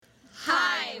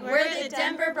We're the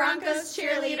Denver Broncos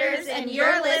cheerleaders, and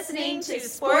you're listening to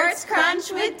Sports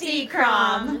Crunch with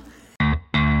D-Crom.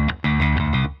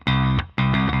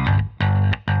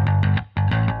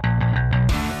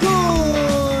 Good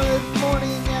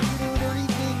morning, afternoon, or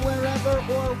evening, wherever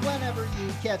or whenever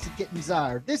you cats and kittens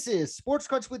are. This is Sports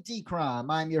Crunch with D-Crom.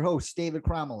 I'm your host, David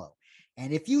Cromwell.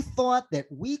 And if you thought that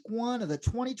week one of the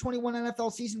 2021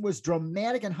 NFL season was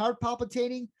dramatic and heart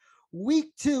palpitating,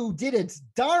 week two did its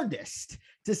darndest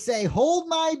to say, hold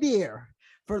my beer.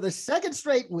 For the second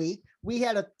straight week, we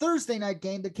had a Thursday night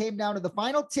game that came down to the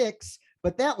final ticks,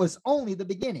 but that was only the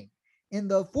beginning. In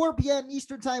the 4 p.m.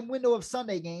 Eastern time window of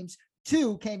Sunday games,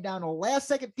 two came down to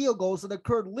last-second field goals that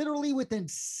occurred literally within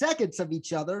seconds of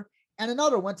each other, and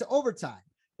another went to overtime.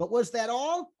 But was that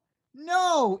all?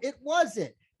 No, it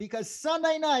wasn't, because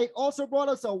Sunday night also brought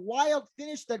us a wild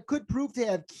finish that could prove to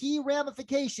have key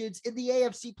ramifications in the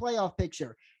AFC playoff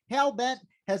picture. Hell Bent,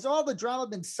 has all the drama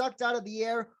been sucked out of the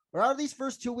air, or are these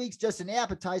first 2 weeks just an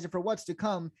appetizer for what's to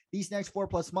come these next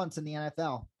 4+ months in the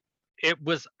NFL? It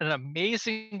was an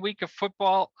amazing week of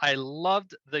football. I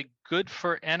loved the good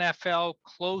for NFL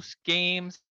close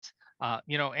games.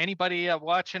 Anybody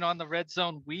watching on the Red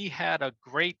Zone, we had a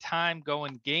great time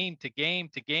going game to game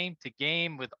to game to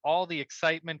game with all the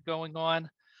excitement going on.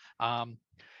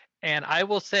 And I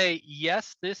will say,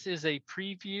 yes, this is a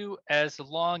preview as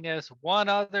long as one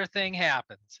other thing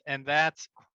happens, and that's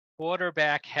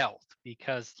quarterback health,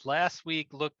 because last week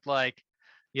looked like,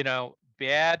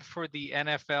 bad for the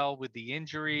NFL with the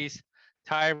injuries.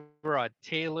 Tyrod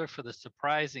Taylor for the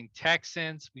surprising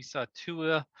Texans. We saw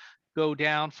Tua go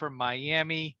down for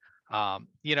Miami.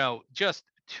 Just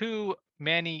too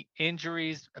many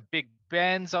injuries. Big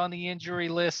Ben's on the injury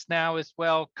list now as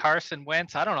well. Carson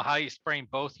Wentz, I don't know how you sprain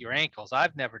both your ankles.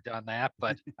 I've never done that,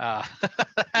 but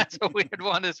that's a weird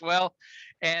one as well.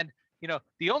 And,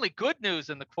 the only good news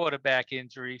in the quarterback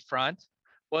injury front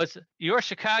was your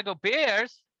Chicago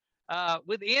Bears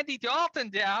with Andy Dalton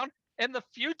down and the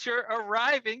future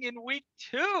arriving in week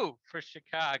 2 for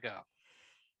Chicago.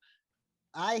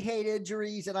 I hate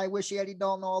injuries, and I wish Andy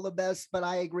Dalton all the best, but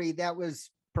I agree that was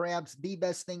perhaps the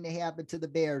best thing to happen to the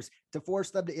Bears, to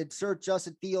force them to insert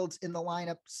Justin Fields in the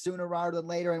lineup sooner rather than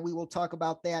later, and we will talk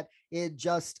about that in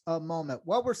just a moment.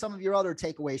 What were some of your other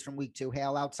takeaways from week 2,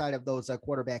 Hal, outside of those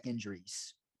quarterback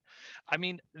injuries? I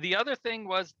mean, the other thing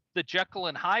was the Jekyll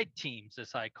and Hyde teams,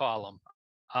 as I call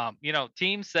them.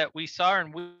 Teams that we saw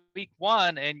in week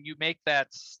 1, and you make that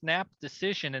snap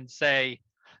decision and say,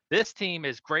 this team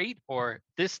is great or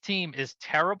this team is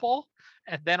terrible.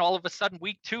 And then all of a sudden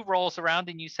week 2 rolls around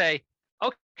and you say,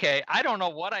 okay, I don't know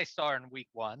what I saw in week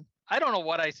 1. I don't know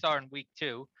what I saw in week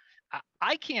 2.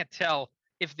 I can't tell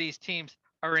if these teams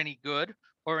are any good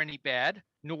or any bad.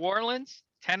 New Orleans,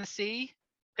 Tennessee,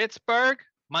 Pittsburgh,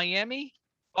 Miami,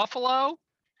 Buffalo,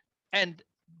 and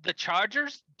the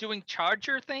Chargers doing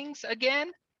Charger things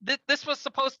again. This was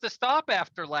supposed to stop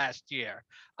after last year.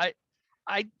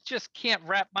 I just can't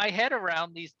wrap my head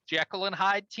around these Jekyll and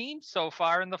Hyde teams so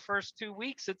far in the first 2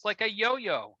 weeks. It's like a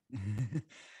yo-yo.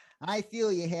 I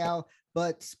feel you, Hal.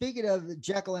 But speaking of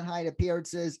Jekyll and Hyde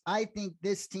appearances, I think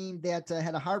this team that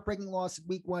had a heartbreaking loss in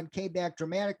week 1 came back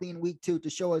dramatically in week 2 to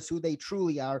show us who they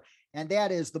truly are, and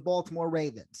that is the Baltimore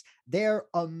Ravens. They're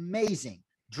amazing,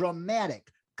 dramatic,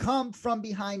 come from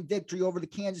behind victory over the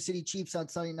Kansas City Chiefs on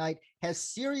Sunday night, has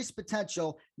serious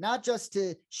potential, not just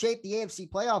to shape the AFC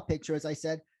playoff picture, as I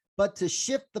said, but to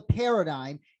shift the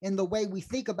paradigm in the way we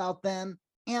think about them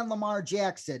and Lamar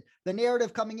Jackson. The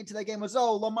narrative coming into that game was,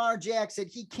 Lamar Jackson,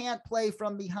 he can't play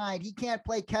from behind. He can't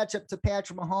play catch up to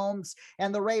Patrick Mahomes,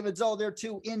 and the Ravens, they're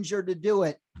too injured to do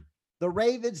it. The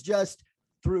Ravens just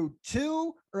threw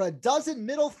 2 or a dozen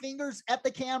middle fingers at the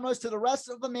cameras to the rest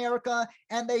of America,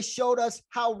 and they showed us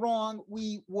how wrong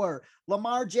we were.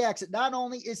 Lamar Jackson, not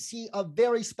only is he a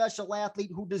very special athlete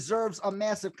who deserves a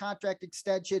massive contract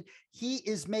extension, he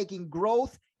is making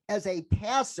growth as a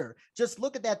passer. Just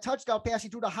look at that touchdown pass he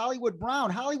threw to Hollywood Brown.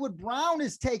 Hollywood Brown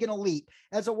is taking a leap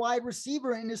as a wide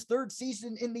receiver in his 3rd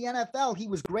season in the NFL. He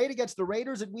was great against the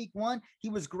Raiders in week 1. He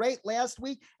was great last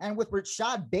week. And with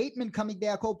Rashad Bateman coming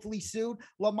back hopefully soon,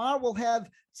 Lamar will have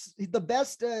the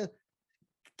best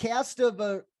cast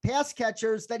of pass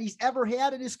catchers that he's ever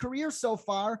had in his career so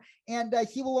far. And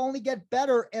he will only get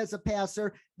better as a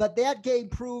passer. But that game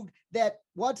proved that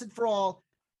once and for all,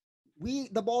 we,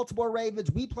 the Baltimore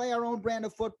Ravens, we play our own brand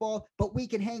of football, but we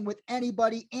can hang with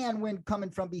anybody and win coming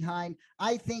from behind.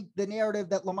 I think the narrative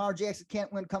that Lamar Jackson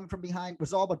can't win coming from behind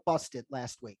was all but busted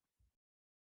last week.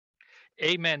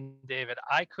 Amen, David.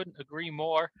 I couldn't agree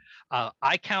more.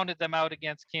 I counted them out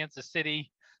against Kansas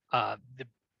City. The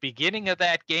beginning of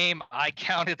that game, I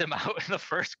counted them out in the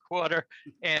first quarter,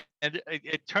 and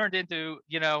it turned into,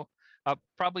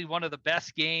 probably one of the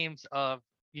best games of,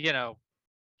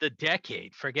 the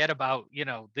decade. Forget about,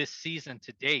 this season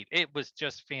to date. It was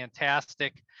just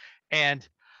fantastic. And,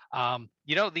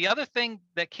 the other thing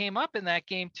that came up in that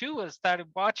game too was started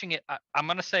watching it. I'm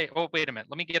going to say, oh, wait a minute.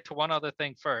 Let me get to one other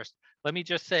thing first. Let me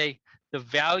just say the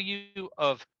value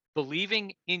of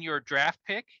believing in your draft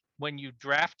pick. When you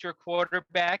draft your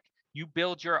quarterback, you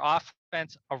build your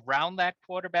offense around that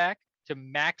quarterback to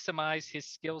maximize his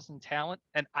skills and talent.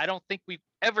 And I don't think we've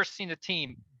ever seen a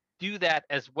team do that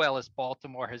as well as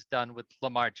Baltimore has done with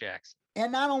Lamar Jackson.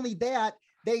 And not only that,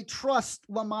 they trust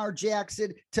Lamar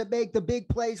Jackson to make the big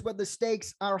plays where the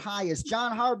stakes are highest.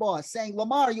 John Harbaugh saying,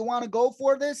 Lamar, you want to go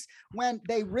for this? When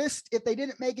they risked, if they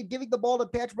didn't make it, giving the ball to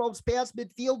Patrick Mahomes past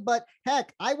midfield. But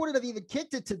heck, I wouldn't have even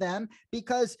kicked it to them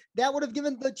because that would have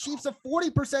given the Chiefs a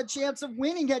 40% chance of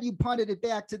winning had you punted it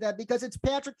back to them, because it's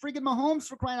Patrick freaking Mahomes,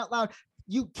 for crying out loud.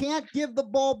 You can't give the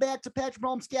ball back to Patrick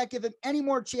Mahomes. Can't give him any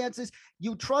more chances.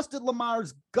 You trusted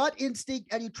Lamar's gut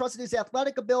instinct and you trusted his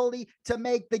athletic ability to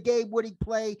make the game-winning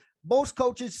play. Most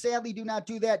coaches sadly do not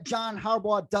do that. John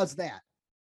Harbaugh does that.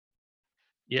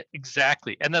 Yeah,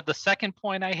 exactly. And then the second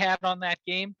point I had on that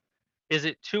game, is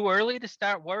it too early to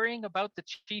start worrying about the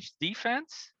Chiefs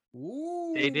defense?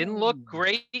 Ooh. They didn't look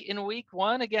great in week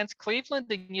 1 against Cleveland.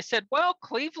 And you said, well,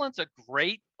 Cleveland's a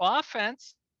great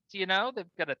offense. They've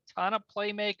got a ton of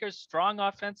playmakers, strong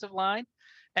offensive line,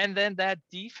 and then that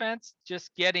defense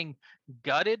just getting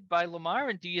gutted by Lamar.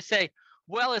 And do you say,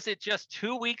 well, is it just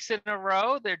 2 weeks in a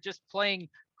row they're just playing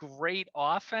great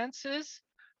offenses?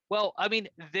 Well, I mean,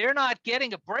 they're not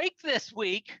getting a break this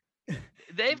week.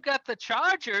 They've got the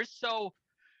Chargers. So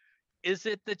is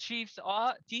it the Chiefs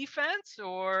defense,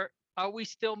 or are we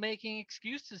still making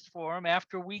excuses for them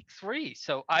after week 3?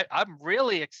 So I'm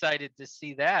really excited to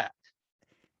see that.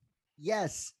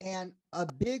 Yes, and a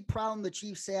big problem the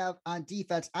Chiefs have on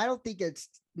defense, I don't think it's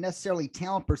necessarily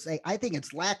talent per se. I think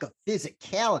it's lack of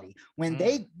physicality. When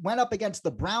they went up against the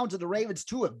Browns and the Ravens,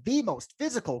 two of the most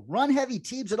physical, run-heavy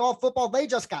teams in all football, they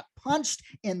just got punched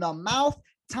in the mouth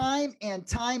time and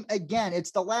time again. It's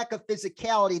the lack of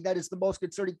physicality that is the most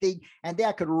concerning thing, and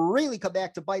that could really come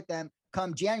back to bite them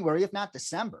come January, if not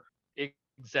December.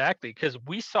 Exactly, because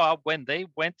we saw when they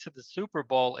went to the Super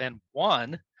Bowl and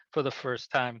won for the first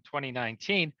time in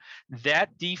 2019,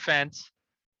 that defense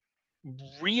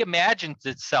reimagines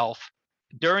itself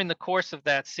during the course of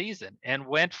that season and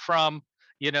went from,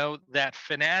 that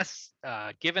finesse,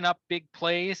 giving up big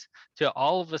plays, to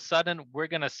all of a sudden, we're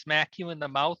going to smack you in the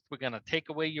mouth. We're going to take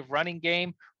away your running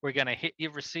game. We're going to hit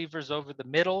your receivers over the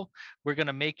middle. We're going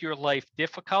to make your life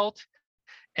difficult.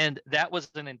 And that was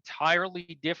an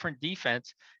entirely different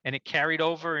defense. And it carried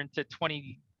over into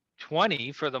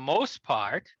 2020 for the most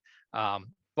part.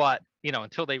 But,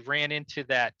 until they ran into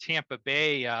that Tampa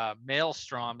Bay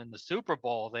maelstrom in the Super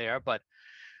Bowl there. But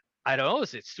I don't know,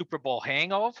 is it Super Bowl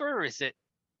hangover? Is it,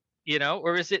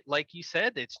 or is it, like you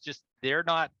said, it's just they're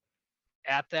not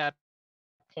at that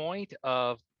point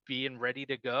of being ready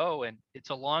to go. And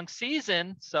it's a long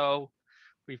season, so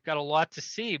we've got a lot to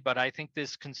see. But I think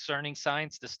there's concerning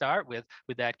signs to start with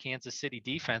that Kansas City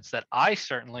defense that I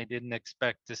certainly didn't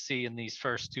expect to see in these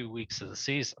first 2 weeks of the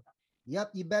season.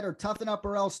 Yep, you better toughen up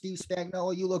or else, Steve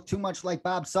Spagnuolo. You look too much like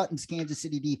Bob Sutton's Kansas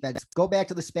City defense. Go back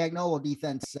to the Spagnuolo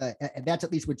defense. That's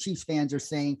at least what Chiefs fans are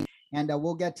saying. And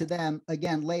we'll get to them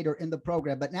again later in the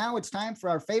program. But now it's time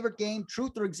for our favorite game,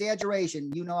 truth or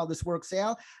exaggeration. You know how this works,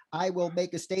 Hal. I will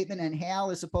make a statement, and Hal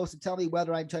is supposed to tell me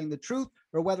whether I'm telling the truth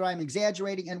or whether I'm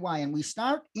exaggerating and why. And we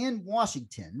start in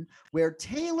Washington, where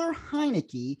Taylor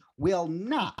Heinicke will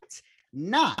not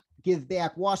give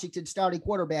back Washington's starting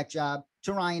quarterback job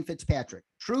to Ryan Fitzpatrick.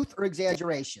 Truth or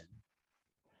exaggeration?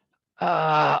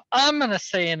 I'm going to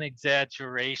say an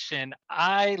exaggeration.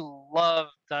 I love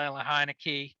Taylor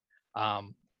Heinicke.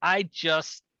 I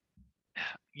just,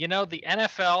 the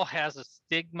NFL has a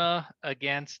stigma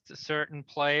against certain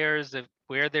players of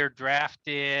where they're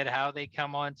drafted, how they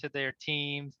come onto their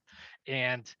teams.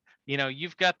 And,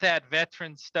 you've got that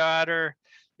veteran starter.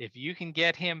 If you can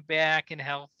get him back and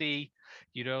healthy,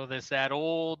 there's that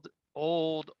old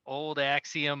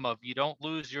axiom of you don't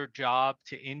lose your job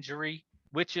to injury,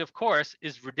 which of course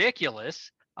is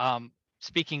ridiculous.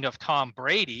 Speaking of Tom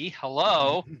Brady,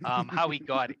 how he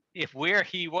got where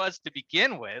he was to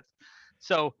begin with.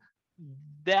 So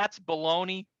that's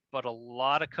baloney, but a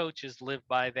lot of coaches live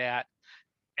by that.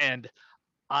 And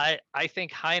I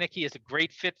think Heinicke is a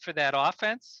great fit for that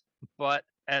offense, but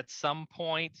at some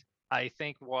point, I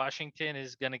think Washington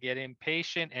is going to get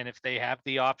impatient, and if they have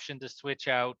the option to switch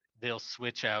out, they'll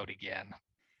switch out again.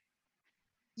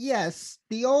 Yes,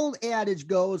 the old adage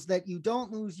goes that you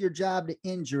don't lose your job to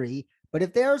injury, but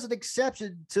if there's an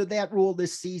exception to that rule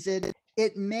this season,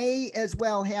 it may as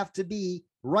well have to be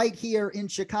right here in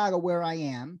Chicago, where I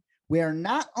am, where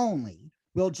not only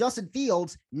will Justin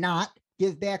Fields not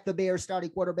give back the Bears starting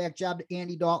quarterback job to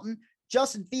Andy Dalton,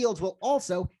 Justin Fields will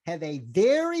also have a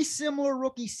very similar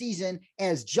rookie season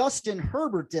as Justin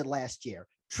Herbert did last year.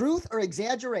 Truth or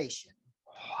exaggeration?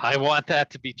 I want that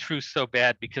to be true so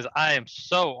bad because I am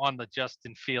so on the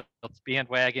Justin Fields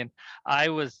bandwagon. I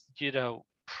was,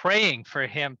 praying for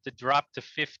him to drop to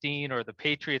 15 or the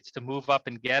Patriots to move up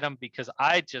and get him because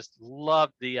I just love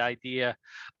the idea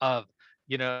of,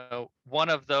 one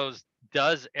of those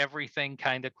does everything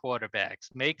kind of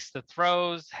quarterbacks, makes the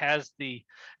throws, has the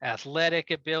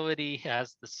athletic ability,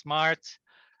 has the smarts.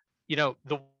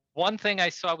 The one thing I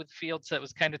saw with Fields that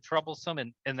was kind of troublesome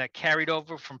and that carried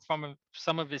over from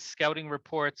some of his scouting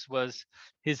reports was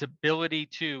his ability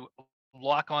to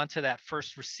lock onto that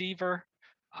first receiver,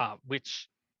 which,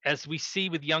 as we see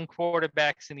with young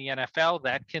quarterbacks in the NFL,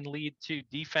 that can lead to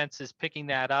defenses picking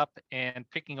that up and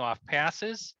picking off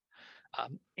passes.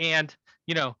 And,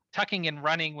 tucking and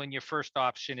running when your first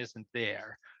option isn't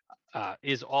there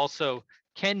is also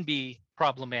can be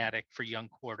problematic for young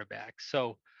quarterbacks.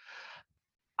 So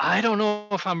I don't know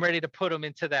if I'm ready to put him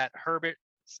into that Herbert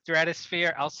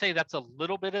stratosphere. I'll say that's a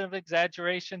little bit of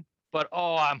exaggeration, but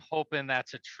I'm hoping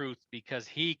that's a truth because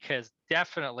he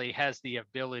definitely has the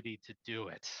ability to do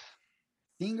it.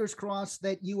 Fingers crossed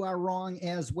that you are wrong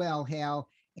as well, Hal.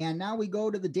 And now we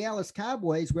go to the Dallas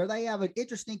Cowboys, where they have an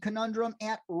interesting conundrum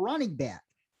at running back.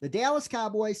 The Dallas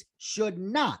Cowboys should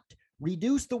not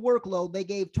reduce the workload they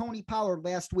gave Tony Pollard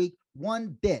last week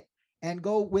one bit and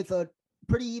go with a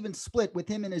pretty even split with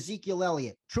him and Ezekiel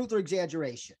Elliott. Truth or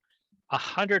exaggeration?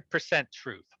 100%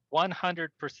 truth.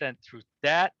 100% truth.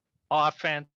 That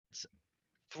offense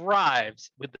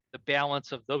thrives with the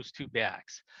balance of those two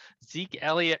backs. Zeke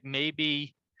Elliott may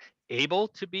be able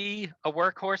to be a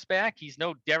workhorse back. He's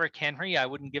no Derrick Henry. I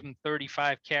wouldn't give him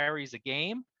 35 carries a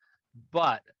game,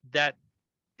 but that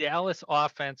Dallas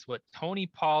offense, what Tony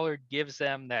Pollard gives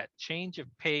them, that change of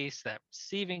pace, that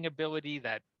receiving ability,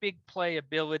 that big play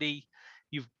ability,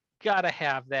 you've got to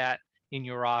have that in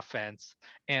your offense.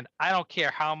 And I don't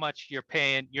care how much you're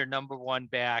paying your number one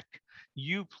back,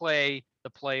 you play the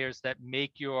players that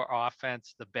make your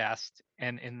offense the best.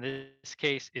 And in this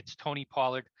case, it's Tony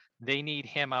Pollard. They need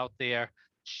him out there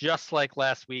just like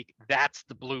last week. That's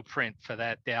the blueprint for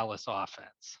that Dallas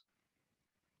offense.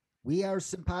 We are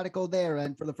simpatico there.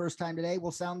 And for the first time today,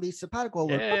 we'll sound the simpatico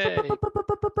alert.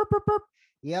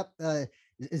 Yep.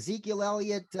 Ezekiel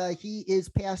Elliott, he is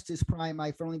past his prime,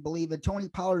 I firmly believe. And Tony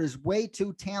Pollard is way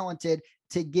too talented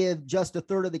to give just a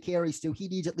third of the carries to. He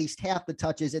needs at least half the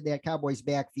touches in that Cowboys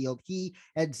backfield. He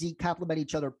and Zeke complement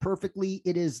each other perfectly.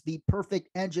 It is the perfect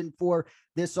engine for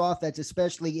this offense,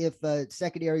 especially if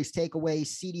secondaries take away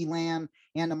CeeDee Lamb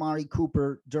and Amari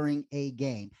Cooper during a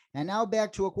game. And now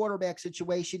back to a quarterback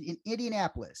situation in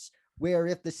Indianapolis, where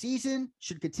if the season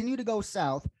should continue to go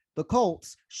south, the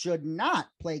Colts should not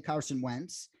play Carson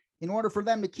Wentz in order for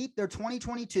them to keep their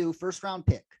 2022 first-round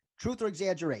pick. Truth or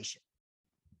exaggeration?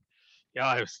 Yeah,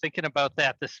 I was thinking about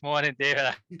that this morning,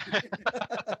 David.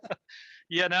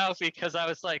 Because I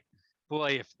was like,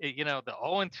 boy, if the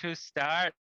 0-2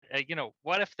 start,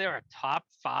 what if they're a top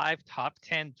 5, top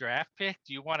 10 draft pick?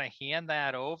 Do you want to hand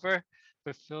that over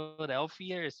for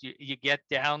Philadelphia as you get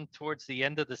down towards the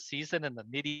end of the season and the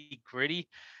nitty gritty?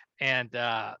 And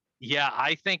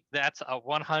I think that's a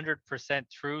 100%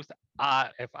 truth.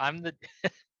 If I'm the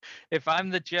if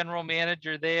I'm the general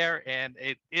manager there and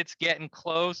it's getting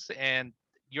close and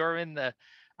you're in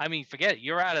forget it,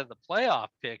 you're out of the playoff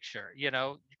picture,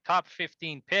 top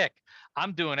 15 pick,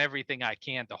 I'm doing everything I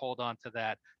can to hold on to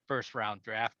that first round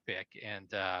draft pick.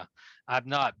 And I'm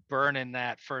not burning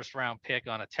that first round pick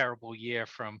on a terrible year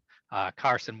from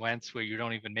Carson Wentz where you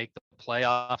don't even make the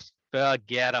playoffs.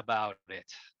 Forget about it.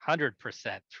 100%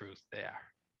 truth there.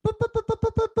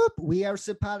 We are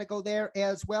simpatico there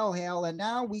as well, Hal. And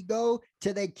now we go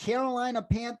to the Carolina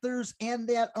Panthers and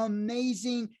that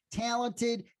amazing,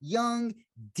 talented, young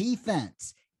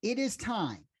defense. It is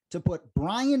time to put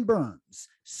Brian Burns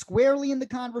squarely in the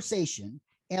conversation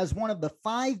as one of the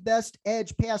 5 best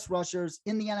edge pass rushers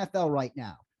in the NFL right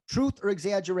now. Truth or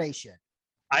exaggeration?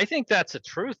 I think that's a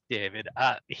truth, David.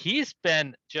 He's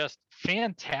been just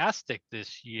fantastic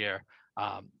this year.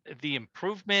 The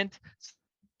improvement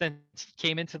since he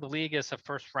came into the league as a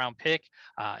first-round pick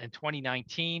in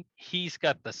 2019, he's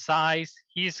got the size,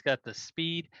 he's got the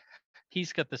speed,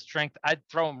 he's got the strength. I'd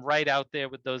throw him right out there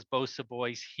with those Bosa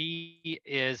boys. He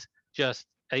is just,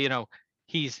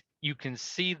 he's You can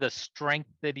see the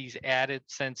strength that he's added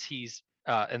since he's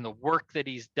and the work that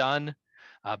he's done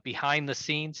behind the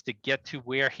scenes to get to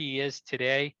where he is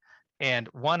today.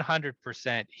 And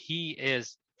 100%, he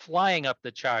is flying up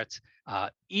the charts,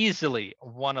 easily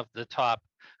one of the top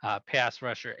pass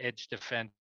rusher edge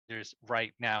defenders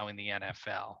right now in the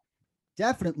NFL.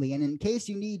 Definitely. And in case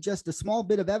you need just a small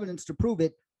bit of evidence to prove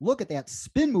it, look at that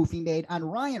spin move he made on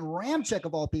Ryan Ramczyk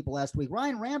of all people last week.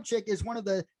 Ryan Ramczyk is one of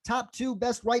the top 2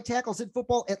 best right tackles in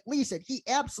football, at least, and he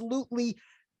absolutely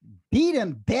beat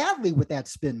him badly with that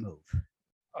spin move.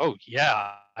 Oh,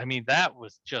 yeah. I mean, that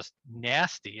was just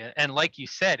nasty. And like you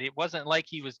said, it wasn't like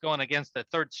he was going against the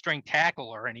third string tackle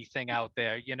or anything out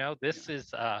there. This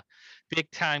is big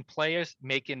time players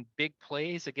making big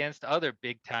plays against other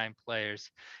big time players.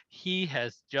 He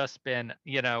has just been,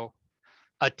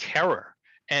 a terror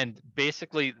and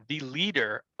basically the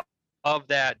leader of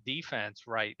that defense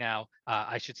right now.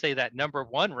 I should say that number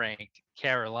 1 ranked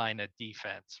Carolina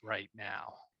defense right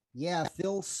now. Yeah,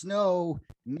 Phil Snow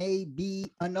may be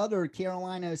another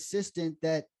Carolina assistant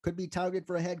that could be targeted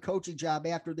for a head coaching job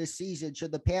after this season,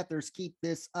 should the Panthers keep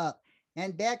this up.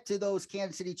 And back to those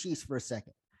Kansas City Chiefs for a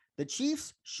second. The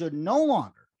Chiefs should no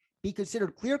longer be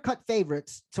considered clear-cut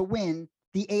favorites to win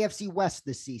the AFC West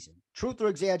this season. Truth or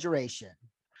exaggeration?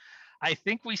 I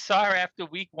think we saw after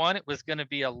week 1, it was going to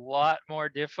be a lot more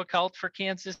difficult for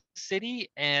Kansas City.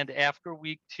 And after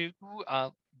week 2,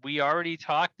 we already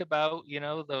talked about,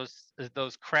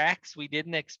 those cracks we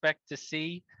didn't expect to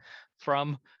see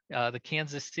from the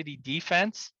Kansas City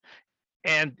defense.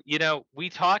 And, we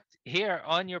talked here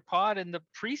on your pod in the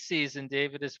preseason,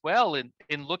 David, as well, in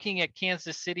looking at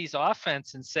Kansas City's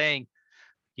offense and saying,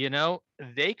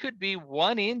 they could be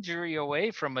one injury away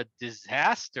from a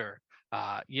disaster,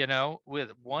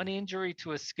 with one injury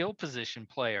to a skill position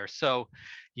player. So,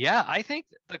 yeah, I think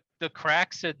the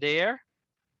cracks are there.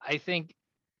 I think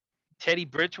Teddy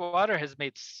Bridgewater has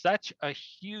made such a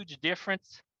huge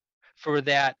difference for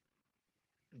that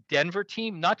Denver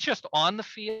team, not just on the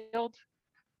field,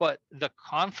 but the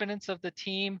confidence of the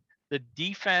team, the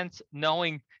defense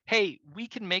knowing, hey, we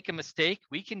can make a mistake.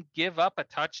 We can give up a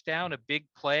touchdown, a big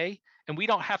play, and we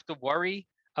don't have to worry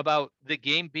about the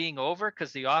game being over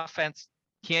because the offense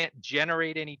can't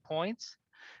generate any points.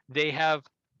 They have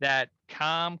that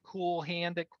calm, cool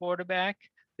hand at quarterback.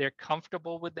 They're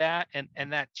comfortable with that. And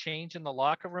that change in the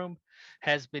locker room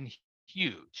has been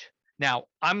huge. Now,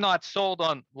 I'm not sold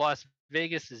on Las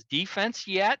Vegas's defense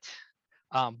yet,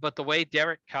 but the way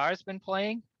Derek Carr's been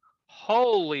playing,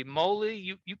 holy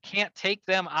moly, you can't take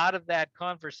them out of that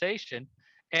conversation.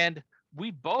 And we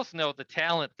both know the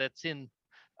talent that's in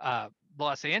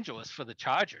Los Angeles for the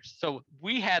Chargers. So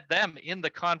we had them in the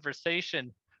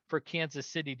conversation for Kansas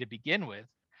City to begin with.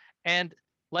 And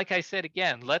like I said,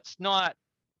 again, let's not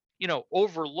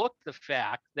overlook the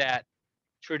fact that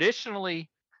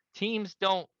traditionally teams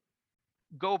don't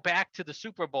go back to the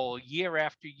Super Bowl year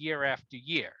after year after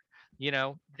year.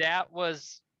 That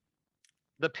was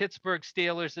the Pittsburgh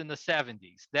Steelers in the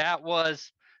 70s. That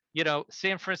was,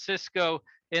 San Francisco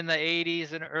in the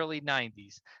 80s and early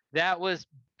 90s. That was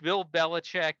Bill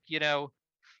Belichick,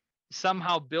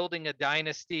 somehow building a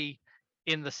dynasty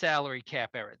in the salary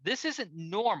cap era. This isn't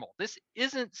normal. This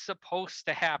isn't supposed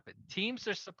to happen. Teams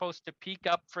are supposed to peak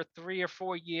up for 3 or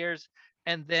 4 years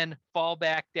and then fall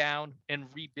back down and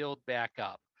rebuild back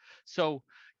up. So,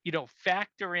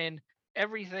 factor in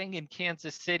everything in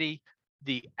Kansas City,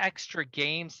 the extra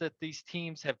games that these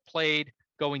teams have played,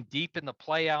 going deep in the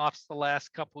playoffs the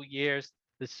last couple years,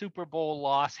 the Super Bowl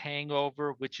loss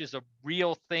hangover, which is a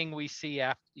real thing we see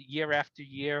after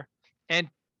year. And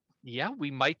yeah, we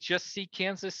might just see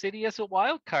Kansas City as a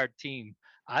wild card team.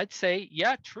 I'd say,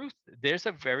 yeah, truth. There's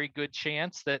a very good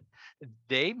chance that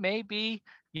they may be,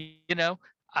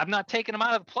 I'm not taking them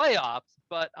out of the playoffs,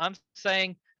 but I'm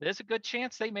saying there's a good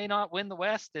chance they may not win the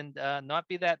West and not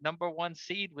be that number 1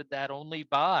 seed with that only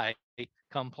bye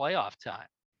come playoff time.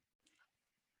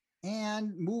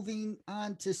 And moving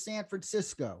on to San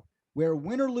Francisco, where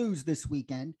win or lose this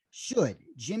weekend, should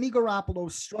Jimmy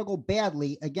Garoppolo struggle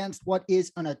badly against what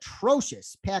is an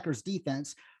atrocious Packers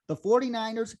defense, the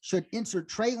 49ers should insert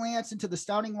Trey Lance into the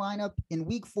starting lineup in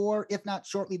week 4, if not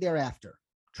shortly thereafter.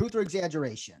 Truth or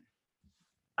exaggeration?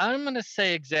 I'm going to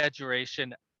say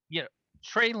exaggeration.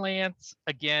 Trey Lance,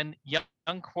 again,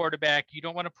 young quarterback. You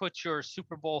don't want to put your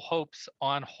Super Bowl hopes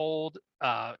on hold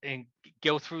and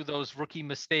go through those rookie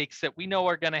mistakes that we know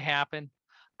are going to happen.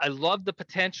 I love the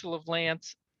potential of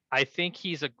Lance. I think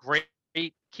he's a great,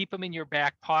 keep him in your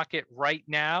back pocket right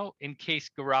now in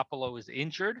case Garoppolo is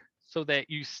injured so that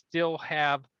you still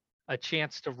have a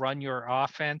chance to run your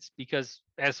offense, because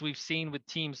as we've seen with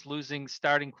teams losing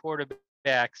starting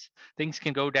quarterbacks, things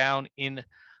can go down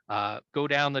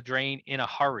the drain in a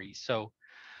hurry. So,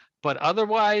 but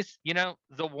otherwise,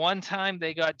 the one time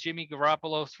they got Jimmy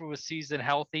Garoppolo through a season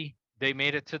healthy, they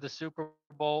made it to the Super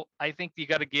Bowl. I think you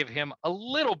got to give him a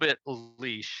little bit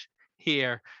leash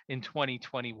here in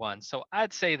 2021. So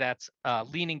I'd say that's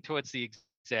leaning towards the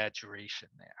exaggeration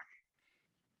there.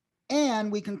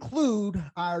 And we conclude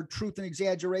our truth and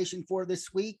exaggeration for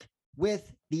this week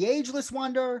with the ageless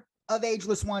wonder of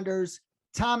ageless wonders,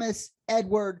 Thomas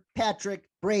Edward Patrick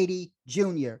Brady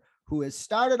Jr., who has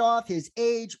started off his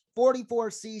age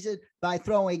 44 season by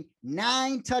throwing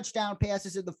 9 touchdown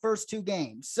passes in the first 2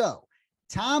 games. So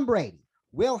Tom Brady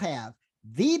will have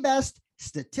the best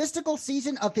statistical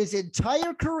season of his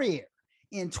entire career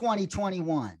in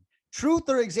 2021. Truth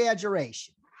or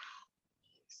exaggeration?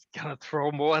 Gonna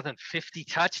throw more than 50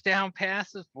 touchdown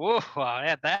passes. Whoa,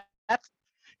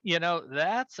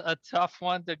 that's a tough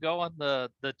one to go on the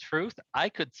truth. I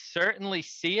could certainly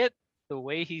see it, the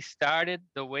way he started,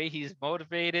 the way he's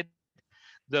motivated,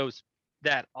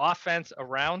 that offense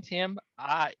around him.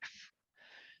 I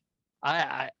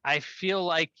feel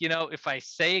like, if I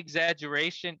say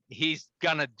exaggeration, he's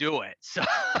gonna do it. So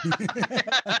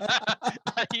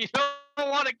you don't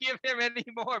want to give him any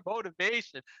more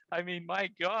motivation. I mean, my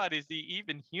God, is he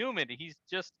even human? He's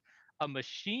just a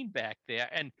machine back there.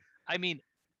 And I mean,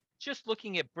 just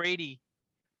looking at Brady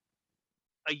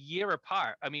a year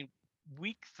apart, I mean,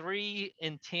 week 3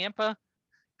 in Tampa,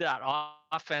 that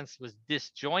offense was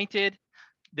disjointed.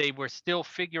 They were still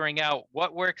figuring out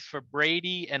what works for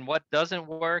Brady and what doesn't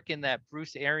work in that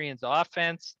Bruce Arians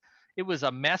offense. It was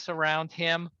a mess around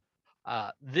him.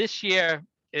 This year,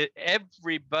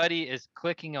 everybody is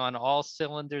clicking on all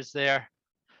cylinders there.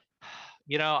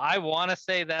 I want to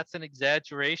say that's an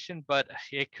exaggeration, but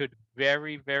it could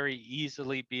very, very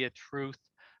easily be a truth.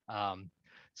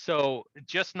 So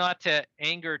just not to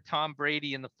anger Tom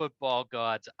Brady and the football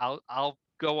gods, I'll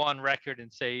go on record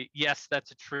and say, yes,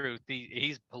 that's a truth.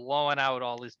 He's blowing out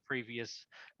all his previous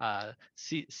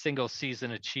single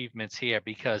season achievements here,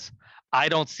 because I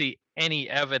don't see any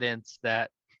evidence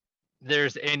that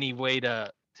there's any way to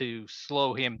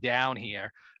slow him down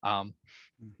here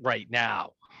right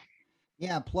now.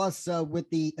 Yeah, plus with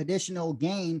the additional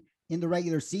game in the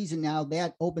regular season now,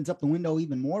 that opens up the window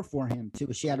even more for him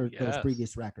to shatter those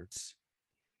previous records.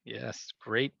 Yes,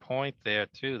 great point there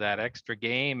too. That extra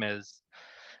game is,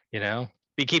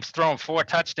 he keeps throwing 4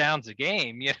 touchdowns a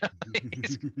game,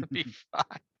 he's gonna be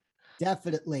fine.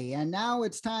 Definitely. And now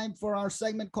it's time for our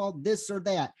segment called This or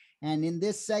That. And in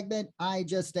this segment, I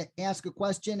just ask a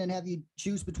question and have you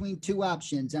choose between 2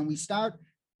 options. And we start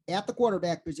at the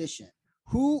quarterback position.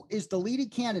 Who is the leading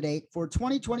candidate for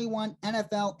 2021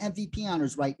 NFL MVP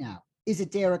honors right now? Is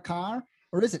it Derek Carr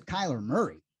or is it Kyler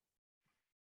Murray?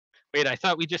 Wait, I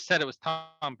thought we just said it was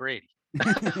Tom Brady.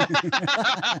 But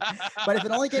if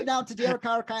it only came down to Derek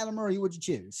Carr or Kyler Murray, who would you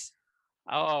choose?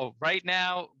 Oh, right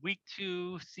now, week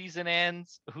 2, season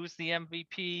ends. Who's the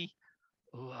MVP?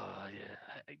 Oh,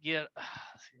 yeah.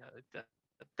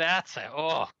 That's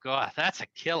a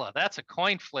killer. That's a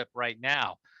coin flip right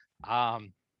now.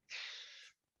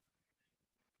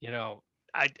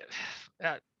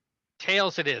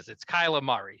 Tails it is. It's Kyler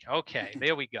Murray. Okay,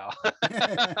 there we go.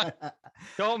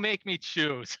 Don't make me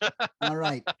choose. All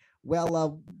right.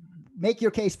 Well, make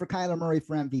your case for Kyler Murray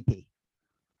for MVP.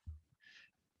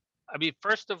 I mean,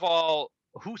 first of all,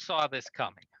 who saw this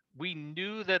coming? We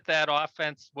knew that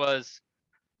offense was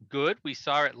good. We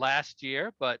saw it last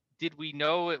year, but did we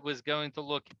know it was going to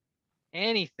look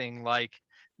anything like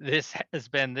this has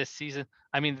been this season?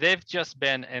 I mean, they've just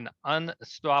been an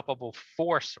unstoppable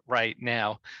force right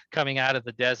now coming out of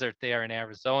the desert there in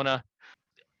Arizona.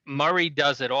 Murray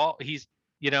does it all. He's,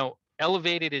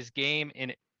 elevated his game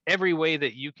in every way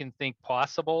that you can think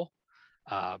possible.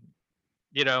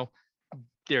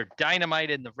 They're dynamite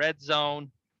in the red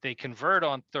zone. They convert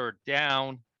on 3rd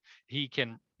down. He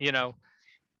can,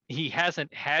 he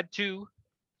hasn't had to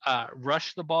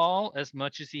rush the ball as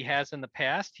much as he has in the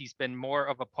past. He's been more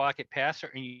of a pocket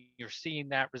passer, and you're seeing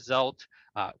that result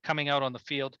coming out on the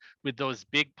field with those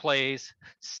big plays,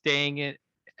 staying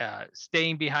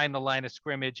behind the line of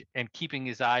scrimmage and keeping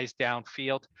his eyes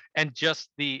downfield, and just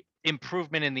the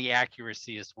improvement in the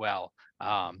accuracy as well.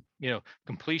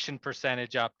 Completion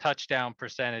percentage up, touchdown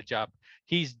percentage up.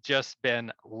 He's just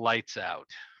been lights out.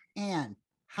 And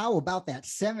how about that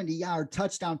 70-yard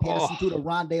touchdown pass to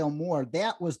Rondale Moore?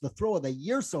 That was the throw of the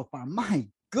year so far. My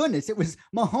goodness, it was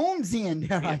Mahomesian,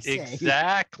 dare I say.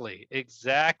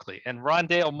 Exactly. And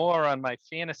Rondale Moore on my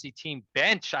fantasy team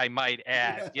bench, I might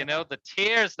add. The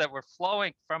tears that were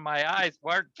flowing from my eyes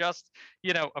weren't just,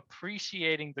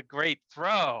 appreciating the great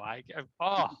throw.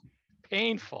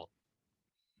 Painful.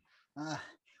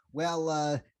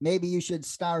 Maybe you should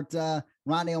start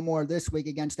Rondale Moore this week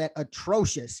against that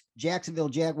atrocious Jacksonville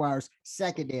Jaguars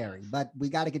secondary. But we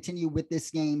got to continue with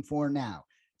this game for now.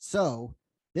 So,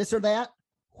 this or that,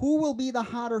 who will be the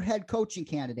hotter head coaching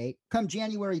candidate come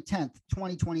January 10th,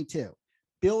 2022?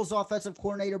 Bills offensive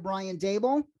coordinator Brian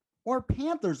Daboll or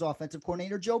Panthers offensive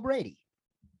coordinator Joe Brady?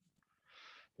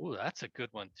 Ooh, that's a good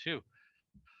one too.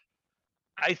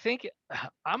 I think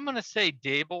I'm going to say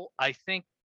Daboll. I think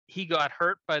he got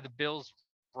hurt by the Bills'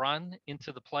 run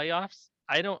into the playoffs.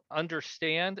 I don't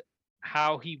understand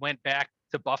how he went back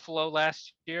to Buffalo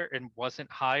last year and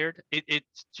wasn't hired.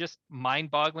 It's just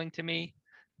mind-boggling to me.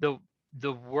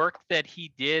 The work that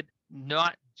he did,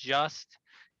 not just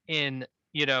in,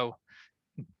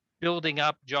 building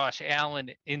up Josh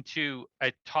Allen into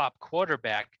a top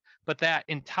quarterback, but that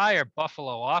entire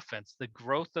Buffalo offense, the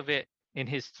growth of it in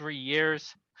his 3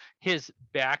 years, his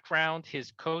background,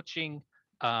 his coaching,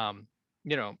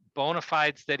 bona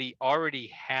fides that he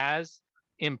already has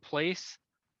in place.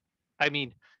 I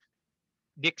mean,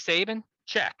 Nick Saban,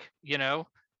 check, Bill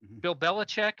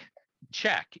Belichick,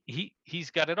 check.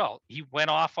 He's got it all. He went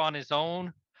off on his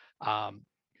own.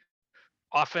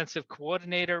 Offensive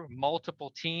coordinator,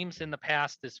 multiple teams in the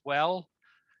past as well.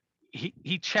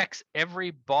 He checks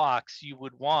every box you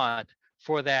would want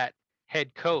for that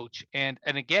head coach. And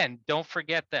again, don't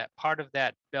forget that part of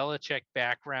that Belichick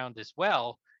background as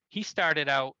well. He started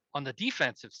out on the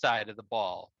defensive side of the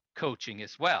ball coaching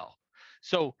as well.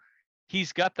 So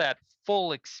he's got that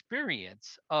full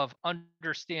experience of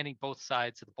understanding both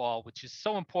sides of the ball, which is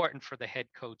so important for the head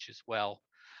coach as well.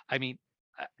 I mean,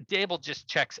 Daboll just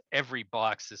checks every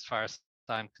box as far as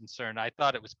I'm concerned. I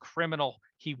thought it was criminal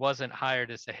he wasn't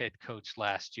hired as a head coach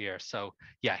last year. So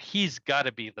yeah, he's got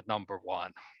to be the number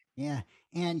one. Yeah,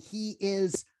 and he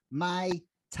is my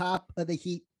top of the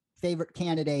heap favorite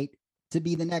candidate to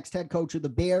be the next head coach of the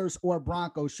Bears or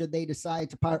Broncos should they decide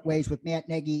to part ways with Matt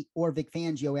Nagy or Vic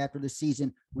Fangio after the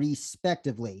season,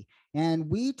 respectively. And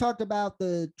we talked about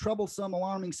the troublesome,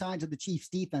 alarming signs of the Chiefs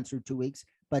defense through 2 weeks,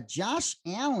 but Josh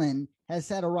Allen has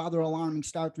had a rather alarming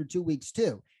start through 2 weeks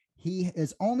too. He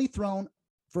has only thrown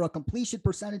for a completion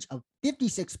percentage of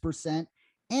 56%,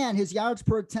 and his yards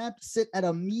per attempt sit at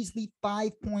a measly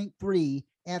 5.3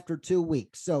 after 2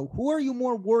 weeks. So who are you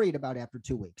more worried about after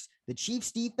 2 weeks, the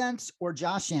Chiefs defense or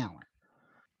Josh Allen?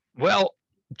 Well,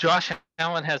 Josh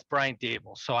Allen has Brian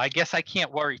Daboll, so I guess I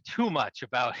can't worry too much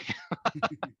about him.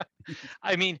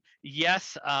 I mean,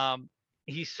 yes,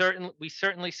 we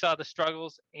certainly saw the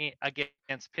struggles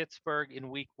against Pittsburgh in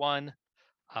week 1,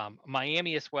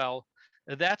 Miami as well.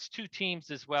 That's 2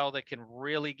 teams as well that can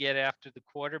really get after the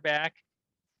quarterback.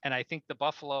 And I think the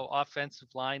Buffalo offensive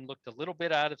line looked a little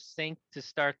bit out of sync to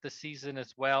start the season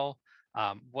as well.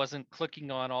 Wasn't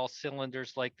clicking on all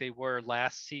cylinders like they were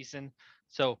last season.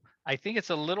 So I think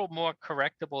it's a little more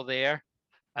correctable there.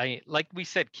 Like we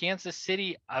said, Kansas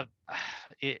City,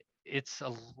 it's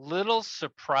a little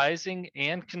surprising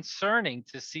and concerning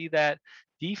to see that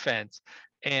defense.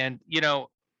 And,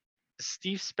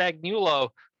 Steve Spagnuolo,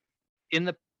 in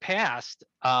the past,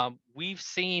 we've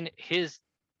seen his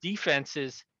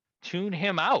defenses tune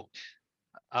him out,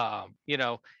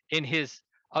 in his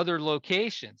other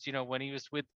locations, when he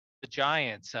was with the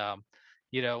Giants,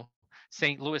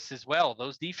 St. Louis as well.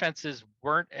 Those defenses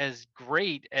weren't as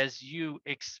great as you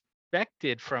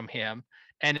expected from him.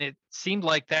 And it seemed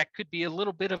like that could be a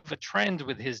little bit of a trend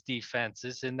with his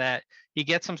defenses in that he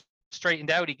gets them straightened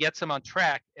out, he gets them on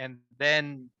track, and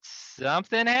then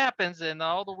something happens and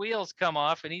all the wheels come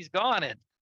off and he's gone.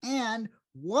 And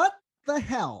what the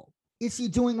hell is he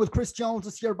doing with Chris Jones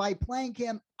this year by playing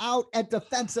him out at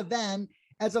defensive end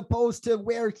as opposed to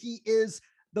where he is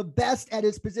the best at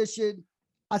his position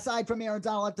aside from Aaron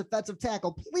Donald at defensive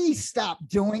tackle? Please stop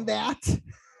doing that.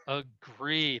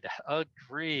 Agreed.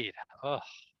 Oh.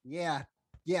 Yeah.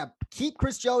 Keep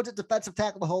Chris Jones at defensive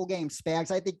tackle the whole game, Spags.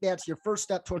 I think that's your first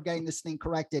step toward getting this thing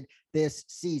corrected this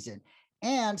season.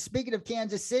 And speaking of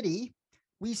Kansas City,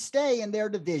 we stay in their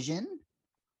division.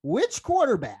 Which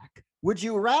quarterback would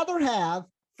you rather have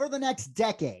for the next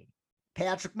decade?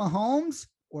 Patrick Mahomes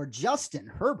or Justin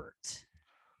Herbert?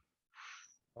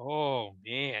 Oh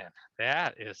man,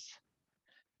 that is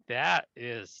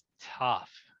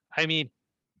tough. I mean,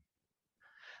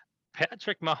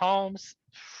 Patrick Mahomes,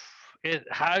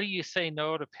 how do you say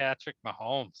no to Patrick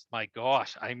Mahomes? My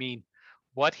gosh. I mean,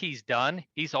 what he's done,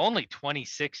 he's only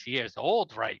 26 years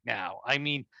old right now. I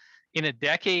mean, in a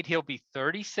decade, he'll be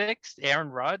 36, Aaron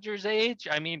Rodgers' age.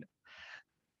 I mean,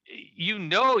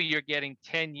 you're getting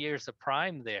 10 years of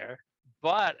prime there.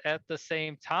 But at the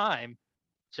same time,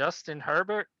 Justin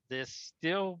Herbert, there's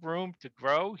still room to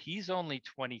grow. He's only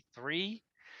 23.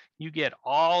 You get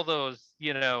all those,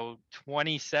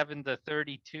 27 to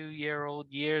 32-year-old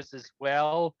years as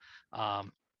well.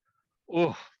 Um,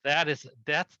 oh,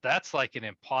 that's like an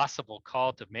impossible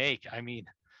call to make. I mean,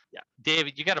 yeah,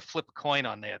 David, you got to flip a coin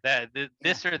on there. Yeah.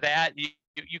 This or that.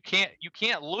 You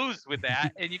can't lose with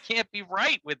that, and you can't be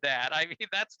right with that. I mean,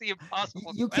 that's the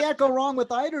impossible. You can't go wrong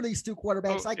with either of these two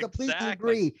quarterbacks. Oh, I completely exactly.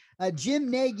 agree. Jim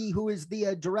Nagy, who is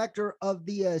the director of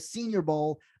the Senior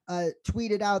Bowl,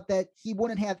 tweeted out that he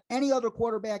wouldn't have any other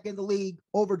quarterback in the league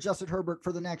over Justin Herbert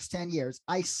for the next 10 years.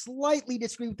 I slightly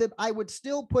disagree with him. I would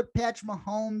still put Patrick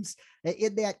Mahomes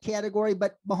in that category,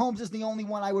 but Mahomes is the only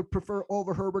one I would prefer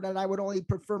over Herbert, and I would only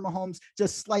prefer Mahomes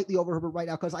just slightly over Herbert right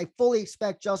now because I fully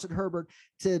expect Justin Herbert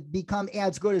to become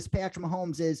as good as Patrick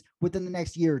Mahomes is within the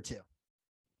next year or two.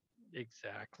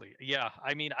 Exactly. Yeah.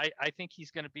 I mean, I think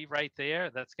he's going to be right there.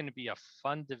 That's going to be a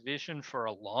fun division for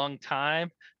a long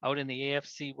time out in the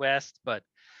AFC West. But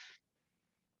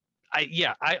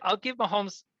I'll give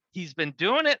Mahomes. He's been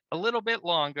doing it a little bit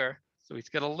longer, so he's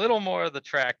got a little more of the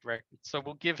track record. So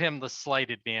we'll give him the slight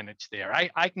advantage there.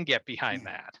 I can get behind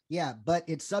that. Yeah, but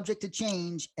it's subject to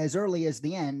change as early as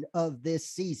the end of this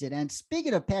season. And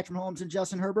speaking of Patrick Mahomes and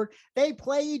Justin Herbert, they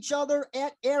play each other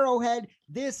at Arrowhead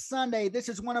this Sunday. This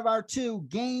is one of our 2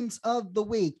 games of the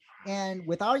week. And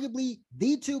with arguably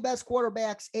the 2 best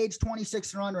quarterbacks age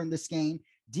 26 and under in this game,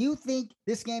 do you think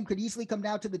this game could easily come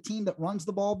down to the team that runs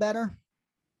the ball better?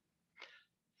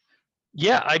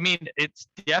 Yeah, I mean, it's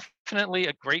definitely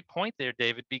a great point there,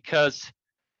 David, because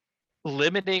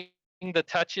limiting the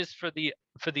touches for the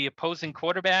opposing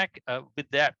quarterback with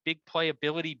that big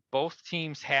playability both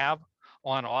teams have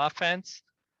on offense,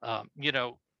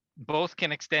 both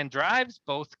can extend drives,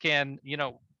 both can,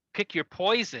 pick your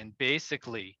poison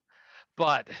basically.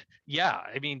 But yeah,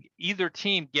 I mean, either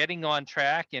team getting on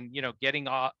track and, getting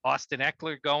Austin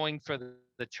Eckler going for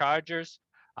the Chargers,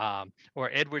 or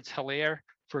Edwards-Helaire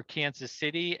for Kansas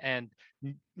City. And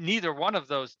neither one of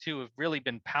those two have really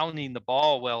been pounding the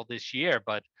ball well this year,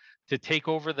 but to take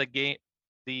over the game,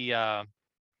 the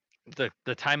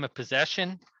time of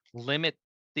possession, limit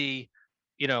the,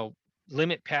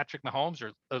 limit Patrick Mahomes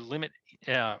or limit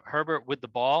Herbert with the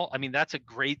ball. I mean, that's a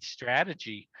great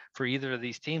strategy for either of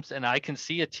these teams. And I can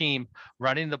see a team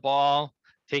running the ball,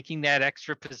 taking that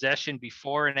extra possession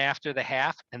before and after the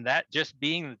half, and that just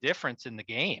being the difference in the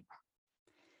game.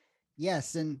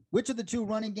 Yes. And which of the 2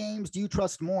 running games do you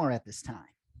trust more at this time?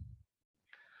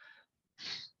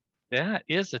 That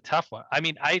is a tough one. I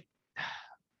mean,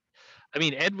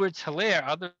 Edwards-Helaire,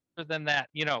 other than that,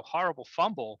 horrible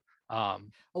fumble.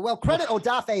 Credit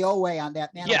Odafe Owe on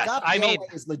that, man. Yes, Owe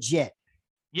is legit.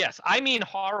 Yes, I mean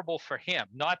horrible for him.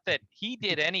 Not that he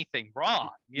did anything wrong.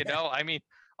 I mean,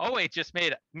 Owe just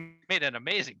made an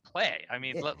amazing play. I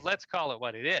mean, let's call it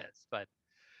what it is.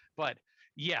 But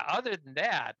yeah, other than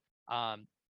that,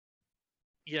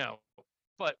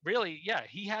 but really, yeah,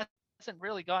 he hasn't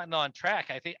really gotten on track.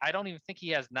 I don't even think he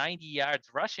has 90 yards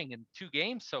rushing in 2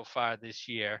 games so far this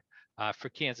year for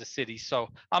Kansas City. So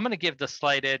I'm going to give the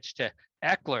slight edge to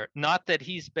Eckler. Not that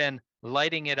he's been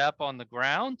lighting it up on the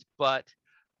ground, but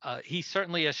he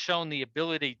certainly has shown the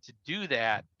ability to do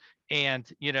that and,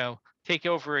 take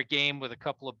over a game with a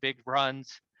couple of big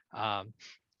runs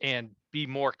and be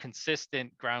more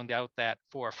consistent, ground out that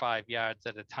 4 or 5 yards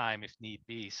at a time if need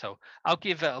be. So I'll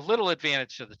give a little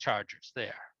advantage to the Chargers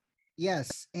there.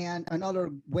 Yes, and another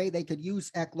way they could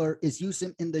use Eckler is use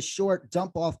him in the short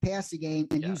dump-off passing game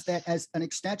and use that as an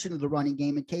extension of the running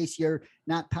game in case you're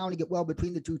not pounding it well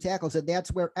between the 2 tackles. And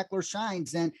that's where Eckler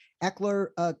shines. And Eckler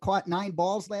caught 9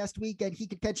 balls last week, and he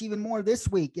could catch even more this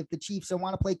week if the Chiefs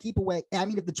want to play keep away. I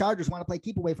mean, if the Chargers want to play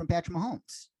keep away from Patrick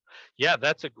Mahomes. Yeah,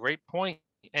 that's a great point.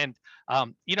 And,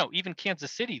 even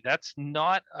Kansas City, that's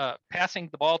not passing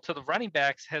the ball to the running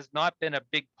backs has not been a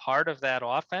big part of that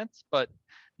offense. But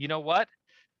you know what?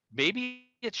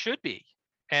 Maybe it should be.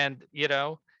 And,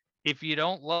 if you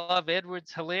don't love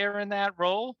Edwards-Helaire in that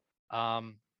role,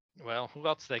 well, who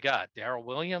else they got? Darrell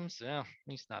Williams?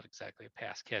 He's not exactly a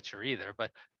pass catcher either.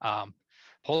 But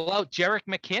pull out Jerick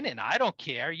McKinnon. I don't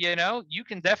care. You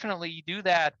can definitely do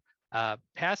that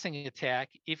passing attack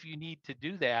if you need to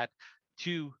do that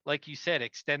to, like you said,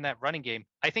 extend that running game.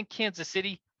 I think Kansas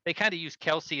City, they kind of use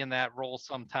Kelsey in that role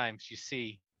sometimes, you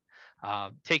see.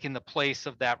 taking the place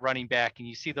of that running back. And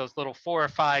you see those little 4 or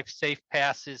 5 safe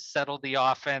passes, settle the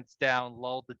offense down,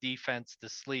 lull the defense to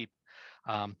sleep.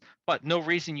 But no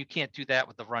reason you can't do that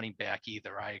with the running back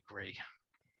either. I agree.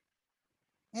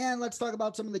 And let's talk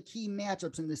about some of the key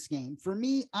matchups in this game. For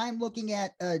me, I'm looking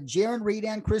at Jarran Reed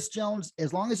and Chris Jones.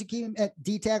 As long as you keep him at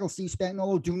D tackle, Steve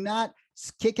Spagnuolo, do not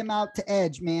kick him out to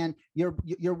edge, man.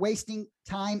 You're wasting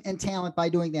time and talent by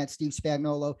doing that, Steve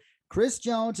Spagnuolo. Chris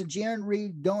Jones and Jarran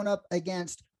Reed going up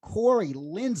against Corey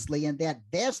Linsley and that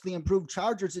vastly improved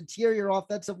Chargers interior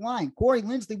offensive line. Corey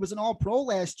Linsley was an all-pro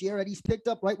last year, and he's picked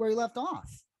up right where he left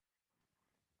off.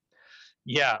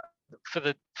 Yeah, for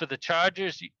the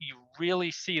Chargers, you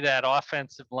really see that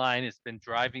offensive line has been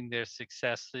driving their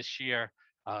success this year.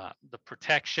 The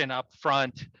protection up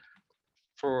front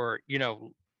for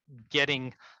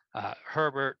getting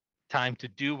Herbert time to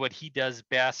do what he does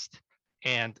best.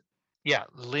 And yeah,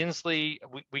 Linsley,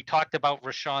 we talked about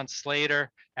Rashawn Slater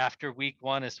after week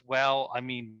 1 as well. I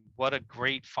mean, what a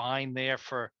great find there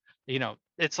for,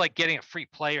 it's like getting a free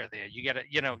player there. You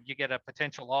get a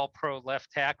potential all-pro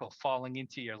left tackle falling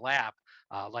into your lap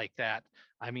like that.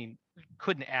 I mean,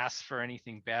 couldn't ask for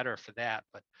anything better for that.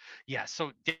 But yeah,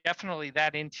 so definitely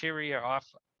that interior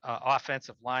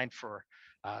offensive line for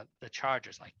the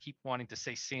Chargers. I keep wanting to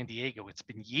say San Diego. It's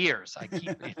been years. I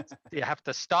have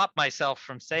to stop myself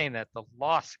from saying that. The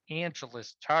Los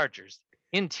Angeles Chargers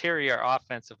interior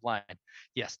offensive line.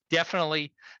 Yes,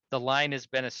 definitely the line has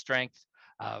been a strength.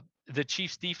 The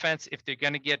Chiefs defense, if they're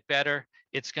going to get better,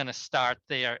 it's going to start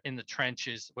there in the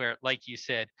trenches where, like you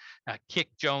said, kick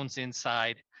Jones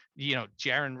inside,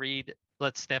 Jarran Reed,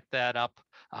 let's step that up.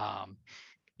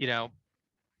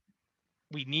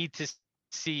 We need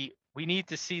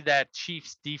to see that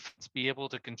Chiefs defense be able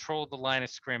to control the line of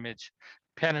scrimmage,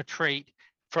 penetrate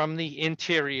from the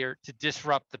interior to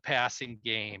disrupt the passing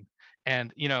game,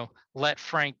 and let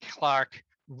Frank Clark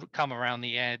come around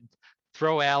the end,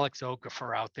 throw Alex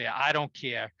Okafor out there. I don't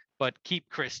care, but keep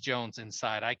Chris Jones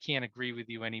inside. I can't agree with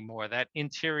you anymore. That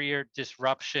interior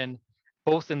disruption,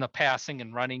 both in the passing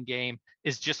and running game,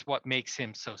 is just what makes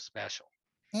him so special.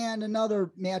 And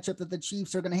another matchup that the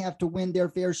Chiefs are going to have to win their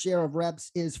fair share of reps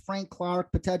is Frank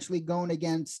Clark potentially going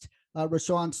against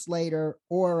Rashawn Slater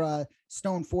or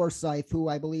Stone Forsythe, who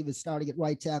I believe is starting at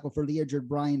right tackle for the injured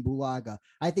Brian Bulaga.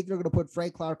 I think they're going to put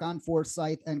Frank Clark on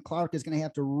Forsythe, and Clark is going to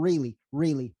have to really,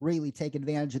 really, really take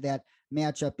advantage of that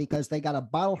matchup because they got to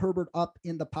bottle Herbert up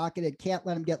in the pocket and can't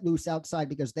let him get loose outside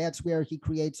because that's where he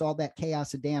creates all that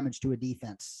chaos and damage to a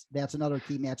defense. That's another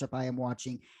key matchup I am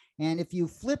watching. And if you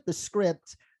flip the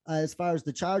script as far as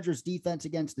the Chargers defense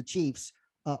against the Chiefs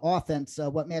offense,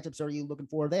 what matchups are you looking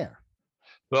for there?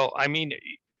 Well, I mean,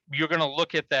 you're going to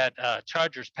look at that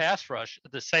Chargers pass rush,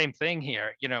 the same thing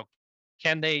here.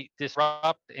 Can they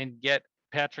disrupt and get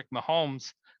Patrick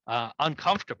Mahomes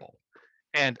uncomfortable?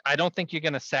 And I don't think you're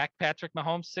going to sack Patrick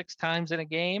Mahomes 6 times in a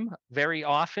game very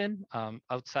often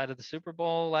outside of the Super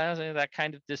Bowl. That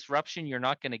kind of disruption, you're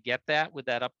not going to get that with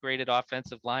that upgraded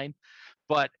offensive line.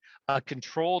 But a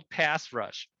controlled pass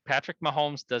rush, Patrick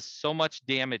Mahomes does so much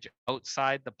damage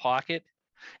outside the pocket,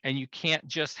 and you can't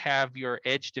just have your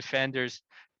edge defenders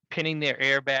pinning their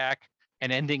air back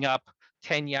and ending up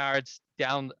 10 yards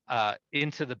down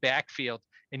into the backfield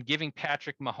and giving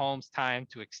Patrick Mahomes time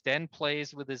to extend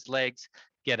plays with his legs,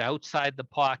 get outside the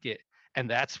pocket. And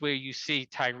that's where you see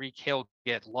Tyreek Hill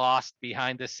get lost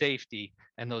behind the safety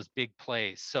and those big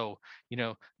plays. So,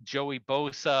 Joey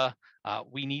Bosa,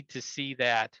 we need to see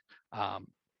that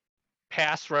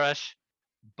pass rush,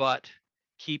 but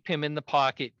keep him in the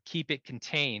pocket, keep it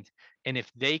contained. And if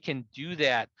they can do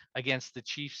that against the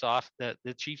Chiefs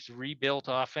the Chiefs rebuilt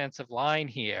offensive line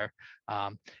here,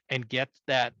 and get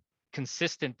that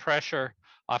consistent pressure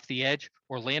off the edge,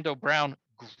 Orlando Brown,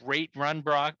 great run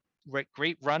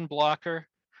blocker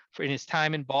in his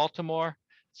time in Baltimore.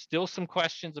 Still some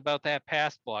questions about that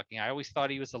pass blocking. I always thought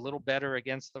he was a little better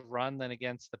against the run than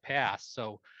against the pass.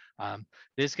 So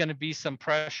there's going to be some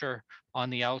pressure on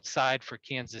the outside for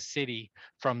Kansas City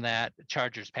from that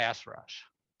Chargers pass rush.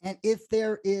 And if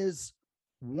there is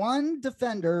one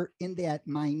defender in that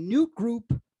minute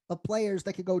group of players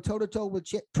that could go toe-to-toe with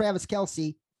Travis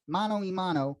Kelce, mano a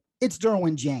mano, it's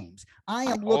Derwin James. I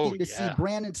am looking to see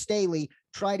Brandon Staley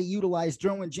try to utilize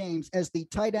Derwin James as the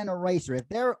tight end eraser. If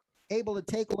they're able to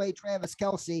take away Travis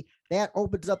Kelce, that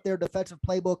opens up their defensive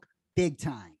playbook big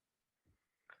time.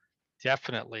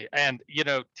 Definitely. And,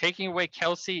 taking away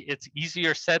Kelce, it's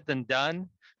easier said than done.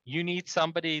 You need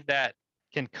somebody that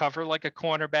can cover like a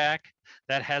cornerback,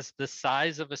 that has the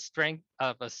size of a strength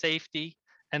of a safety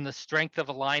and the strength of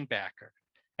a linebacker.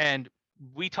 And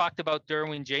we talked about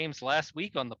Derwin James last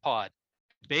week on the pod.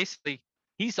 basically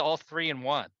he's all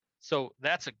 3-1. So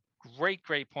that's a great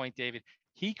point, David.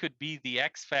 He could be the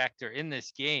X factor in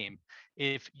this game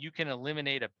if you can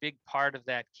eliminate a big part of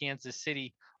that Kansas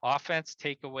City offense,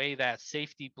 take away that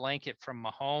safety blanket from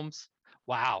Mahomes.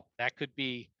 Wow, that could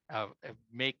be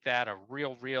make that a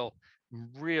real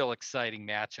exciting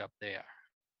matchup there.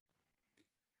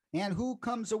 And who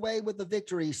comes away with the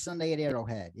victory Sunday at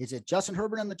Arrowhead? Is it Justin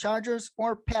Herbert and the Chargers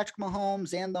or Patrick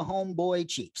Mahomes and the homeboy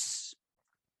Chiefs?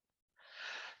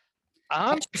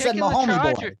 I'm picking the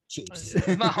Chargers. Chiefs.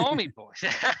 My homie boys.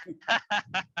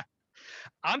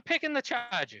 I'm picking the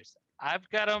Chargers. I've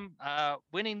got them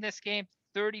winning this game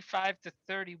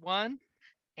 35-31,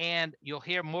 and you'll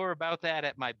hear more about that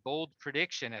at my bold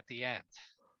prediction at the end.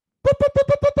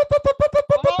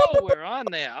 Oh, we're on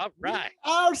there. All right.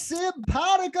 We are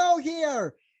simpatico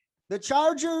here. The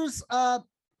Chargers,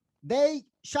 they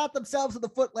shot themselves in the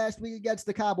foot last week against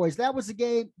the Cowboys. That was a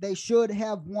game they should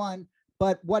have won.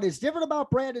 But what is different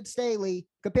about Brandon Staley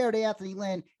compared to Anthony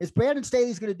Lynn is Brandon Staley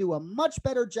is going to do a much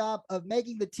better job of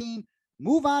making the team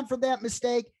move on from that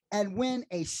mistake and win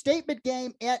a statement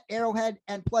game at Arrowhead.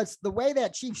 And plus, the way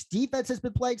that Chiefs defense has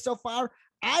been playing so far,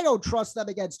 I don't trust them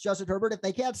against Justin Herbert. If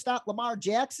they can't stop Lamar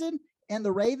Jackson and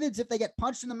the Ravens, if they get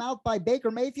punched in the mouth by Baker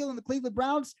Mayfield and the Cleveland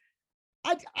Browns,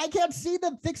 I can't see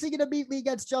them fixing it immediately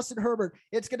against Justin Herbert.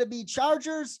 It's going to be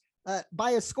Chargers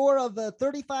by a score of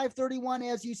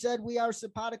 35-31. As you said, we are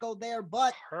simpatico there,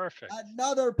 but perfect.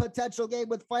 Another potential game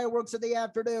with fireworks in the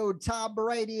afternoon. Tom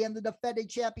Brady and the defending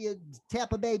champions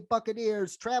Tampa Bay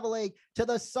Buccaneers traveling to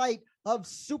the site of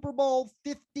Super Bowl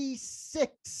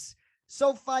 56.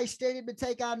 SoFi Stadium to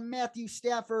take on Matthew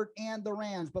Stafford and the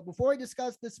Rams. But before we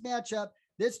discuss this matchup,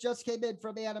 this just came in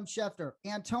from Adam Schefter.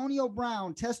 Antonio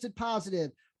Brown tested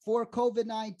positive for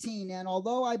COVID-19. And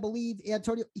although I believe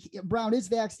Antonio Brown is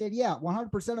vaccinated,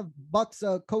 100% of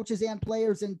Bucs coaches and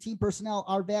players and team personnel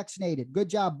are vaccinated. Good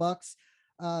job, Bucs.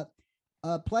 A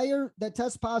player that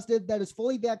tests positive that is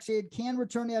fully vaccinated can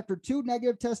return after 2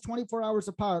 negative tests 24 hours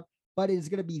apart, but it is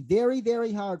going to be very,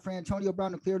 very hard for Antonio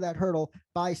Brown to clear that hurdle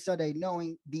by Sunday,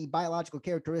 knowing the biological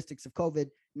characteristics of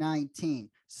COVID-19.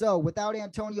 So without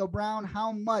Antonio Brown,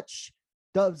 how much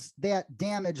does that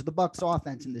damage the Bucs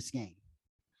offense in this game?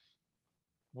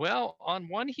 Well, on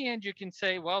one hand, you can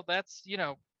say, well, that's,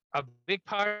 a big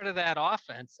part of that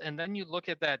offense. And then you look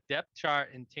at that depth chart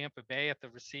in Tampa Bay at the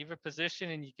receiver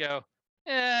position and you go,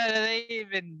 do they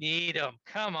even need them?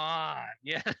 Come on.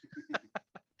 Yeah.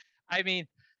 I mean,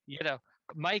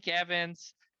 Mike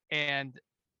Evans and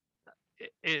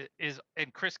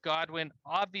Chris Godwin,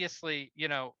 obviously,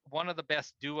 one of the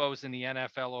best duos in the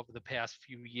NFL over the past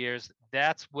few years.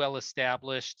 That's well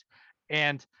established.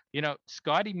 And,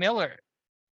 Scotty Miller,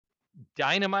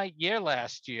 dynamite year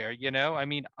last year,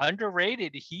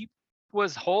 underrated. He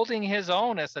was holding his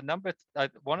own as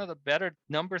one of the better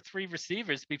number 3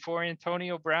 receivers before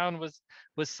Antonio Brown was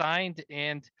signed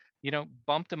and,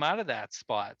 bumped him out of that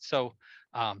spot. So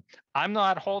I'm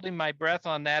not holding my breath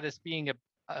on that as being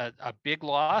a big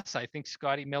loss. I think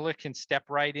Scotty Miller can step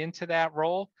right into that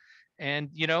role. And,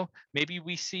 maybe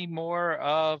we see more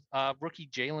of rookie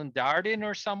Jalen Darden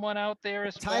or someone out there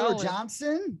as Tyler well.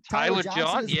 Johnson? Tyler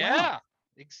Johnson. Yeah, well.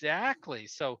 Exactly.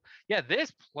 So,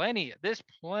 there's plenty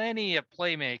of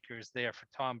playmakers there for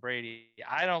Tom Brady.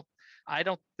 I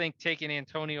don't think taking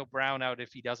Antonio Brown out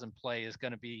if he doesn't play is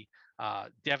going to be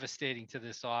devastating to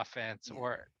this offense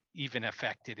or even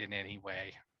affected in any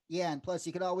way. Yeah, and plus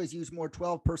you could always use more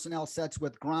 12 personnel sets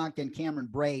with Gronk and Cameron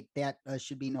Brate. That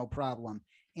should be no problem.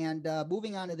 And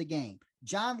moving on to the game,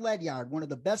 John Ledyard, one of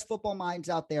the best football minds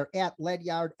out there at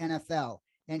Ledyard NFL,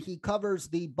 and he covers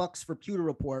the Bucs for Pewter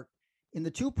Report. In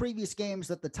the 2 previous games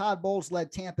that the Todd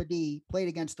Bowles-led Tampa D played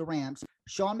against the Rams,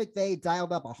 Sean McVay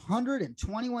dialed up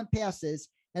 121 passes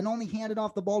and only handed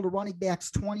off the ball to running backs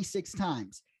 26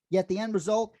 times. Yet the end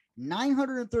result,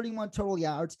 931 total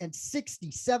yards and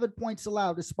 67 points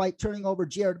allowed despite turning over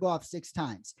Jared Goff 6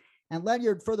 times. And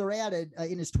Ledyard further added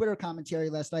in his Twitter commentary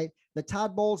last night that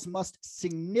Todd Bowles must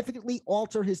significantly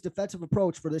alter his defensive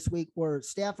approach for this week, or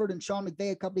Stafford and Sean McVay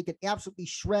and company could absolutely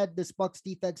shred this Bucs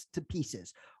defense to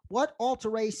pieces. What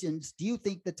alterations do you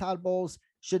think that Todd Bowles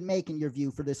should make in your view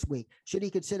for this week? Should he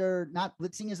consider not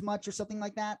blitzing as much or something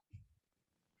like that?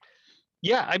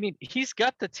 Yeah, I mean, he's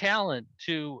got the talent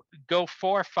to go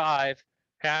 4 or 5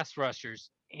 pass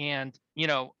rushers and,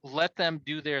 let them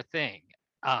do their thing.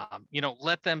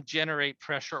 Let them generate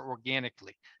pressure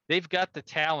organically. They've got the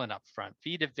talent up front.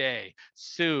 Vita Vea,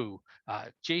 Sue,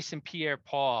 Jason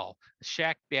Pierre-Paul,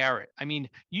 Shaq Barrett. I mean,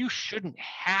 you shouldn't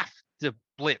have to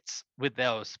blitz with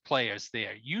those players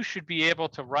there. You should be able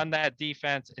to run that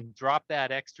defense and drop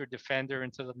that extra defender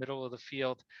into the middle of the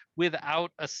field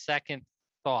without a second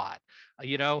thought.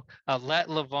 Let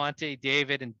Levante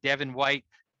David and Devin White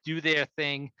do their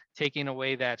thing, taking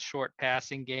away that short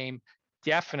passing game.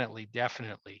 Definitely.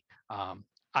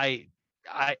 I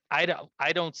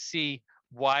don't see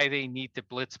why they need to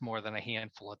blitz more than a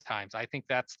handful of times. I think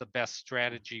that's the best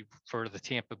strategy for the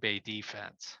Tampa Bay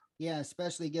defense. Yeah,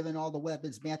 especially given all the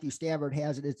weapons Matthew Stafford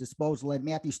has at his disposal, and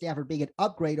Matthew Stafford being an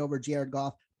upgrade over Jared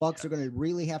Goff. Bucs are going to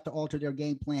really have to alter their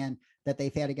game plan that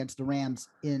they've had against the Rams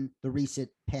in the recent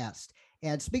past.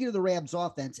 And speaking of the Rams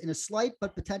offense, in a slight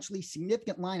but potentially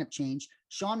significant lineup change,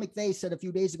 Sean McVay said a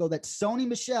few days ago that Sony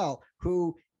Michel,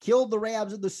 who killed the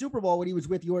Rams in the Super Bowl when he was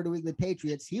with your New England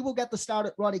Patriots, he will get the start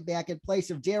at running back in place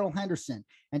of Darrell Henderson.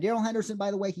 And Darrell Henderson, by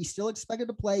the way, he's still expected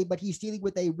to play, but he's dealing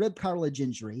with a rib cartilage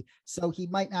injury, so he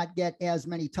might not get as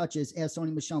many touches as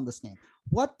Sony Michel in this game.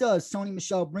 What does Sony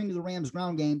Michel bring to the Rams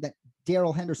ground game that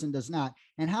Darrell Henderson does not?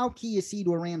 And how key is he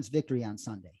to a Rams victory on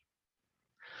Sunday?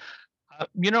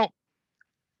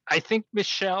 I think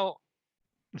Michel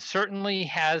certainly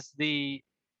has the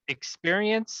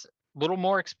experience, a little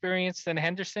more experience than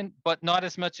Henderson, but not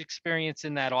as much experience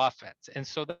in that offense. And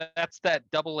so that's that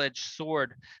double-edged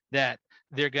sword that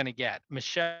they're going to get.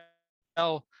 Michel,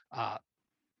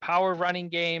 power running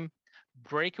game,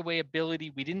 breakaway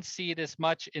ability. We didn't see it as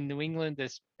much in New England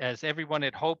as everyone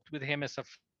had hoped with him as a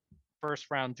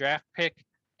first-round draft pick.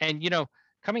 And,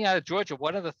 coming out of Georgia,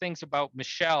 one of the things about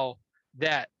Michel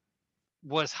that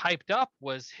was hyped up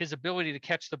was his ability to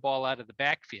catch the ball out of the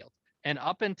backfield. And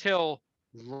up until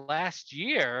last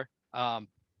year,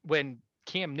 when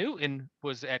Cam Newton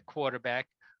was at quarterback,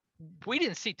 we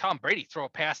didn't see Tom Brady throw a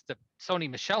pass to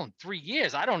Sony Michel in 3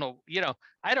 years. I don't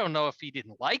know if he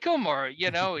didn't like him or,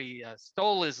 he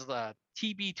stole his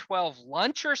TB12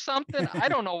 lunch or something. I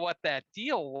don't know what that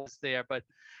deal was there, but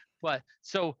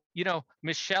so,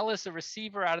 Michel is a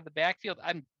receiver out of the backfield.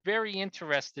 I'm very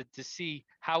interested to see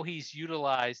how he's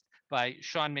utilized by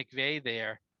Sean McVay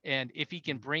there. And if he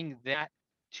can bring that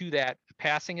to that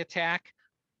passing attack,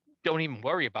 don't even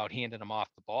worry about handing him off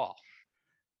the ball.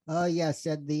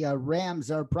 Said the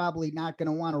Rams are probably not going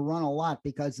to want to run a lot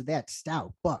because of that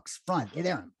stout Bucs front.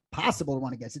 They're impossible to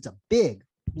run against. It's a big,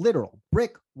 literal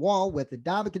brick wall with the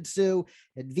Ndamukong Suh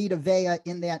and Vita Vea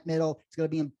in that middle. It's going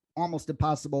to be almost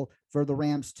impossible for the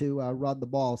Rams to run the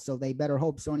ball. So they better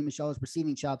hope Sony Michel's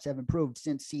receiving chops have improved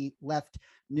since he left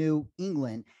New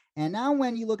England. And now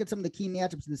when you look at some of the key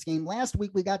matchups in this game, last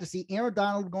week we got to see Aaron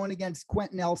Donald going against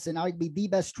Quentin Nelson, arguably the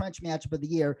best trench matchup of the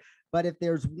year. But if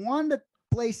there's one that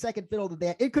plays second fiddle to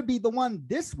that, it could be the one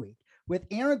this week, with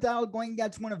Aaron Donald going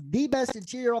against one of the best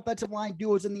interior offensive line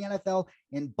duos in the NFL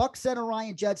in Bucs center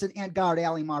Ryan Jensen and guard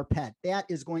Ali Marpet. That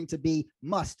is going to be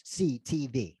must-see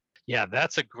TV. Yeah,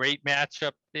 that's a great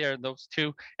matchup there, those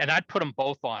two. And I'd put them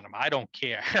both on them. I don't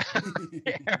care.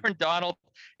 Aaron Donald,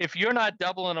 if you're not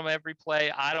doubling them every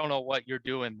play, I don't know what you're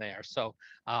doing there. So,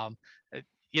 talk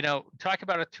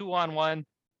about a 2-on-1.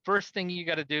 First thing you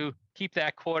got to do, keep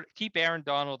Aaron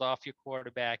Donald off your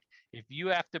quarterback. If you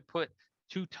have to put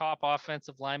two top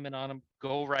offensive linemen on him,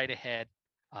 go right ahead.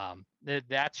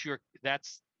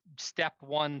 That's step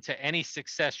one to any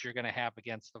success you're going to have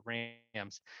against the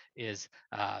Rams is,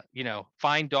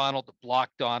 find Donald, block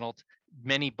Donald,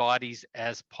 many bodies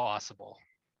as possible.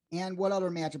 And what other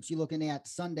matchups you looking at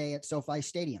Sunday at SoFi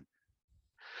Stadium?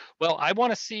 Well, I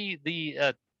want to see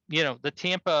the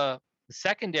Tampa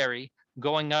secondary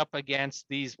going up against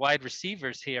these wide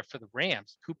receivers here for the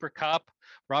Rams. Cooper Kupp,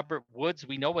 Robert Woods,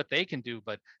 we know what they can do,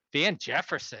 but Van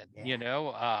Jefferson,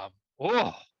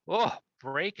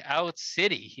 breakout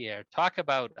city here. Talk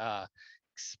about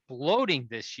exploding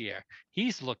this year.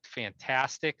 He's looked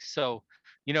fantastic. So,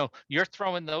 you're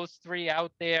throwing those three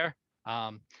out there.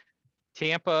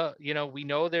 Tampa, we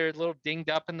know they're a little dinged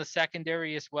up in the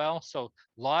secondary as well. So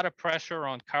a lot of pressure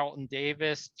on Carlton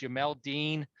Davis, Jamel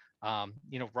Dean,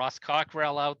 Ross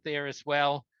Cockrell out there as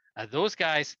well. Those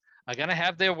guys are going to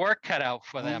have their work cut out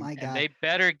for them. And they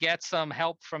better get some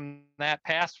help from that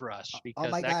pass rush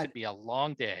because that could be a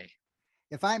long day.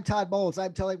 If I'm Todd Bowles,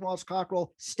 I'm telling Ross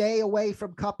Cockrell, stay away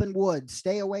from Kupp and Woods.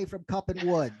 Stay away from Kupp and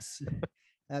Woods.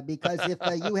 Because if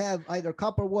you have either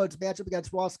Kupp or Woods match up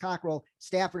against Ross Cockrell,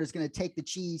 Stafford is going to take the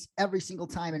cheese every single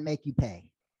time and make you pay.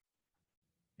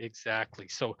 Exactly.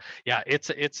 So, yeah, it's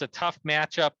a tough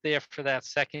matchup there for that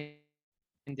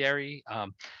secondary.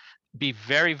 Be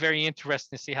very, very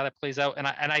interesting to see how that plays out. And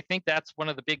I think that's one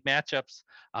of the big matchups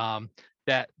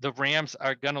that the Rams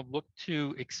are going to look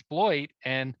to exploit.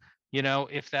 And,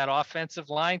 if that offensive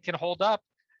line can hold up,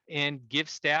 and give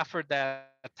Stafford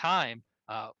that time,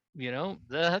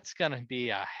 that's going to be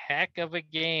a heck of a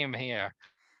game here.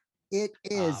 It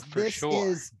is. For This sure.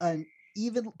 is an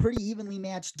pretty evenly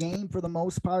matched game for the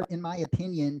most part, in my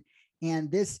opinion.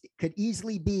 And this could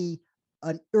easily be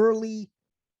an early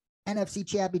NFC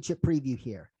Championship preview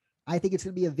here. I think it's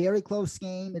going to be a very close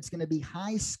game. It's going to be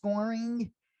high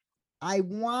scoring. I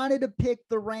wanted to pick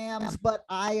the Rams, but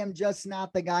I am just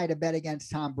not the guy to bet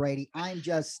against Tom Brady. I'm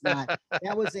just not.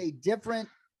 That was a different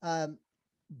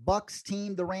Bucks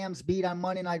team the Rams beat on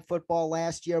Monday Night Football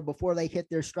last year before they hit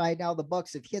their stride. Now the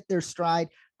Bucks have hit their stride.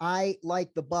 I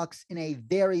like the Bucks in a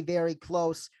very, very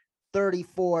close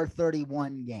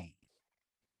 34-31 game.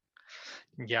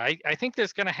 Yeah, I think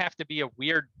there's going to have to be a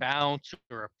weird bounce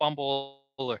or a fumble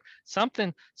or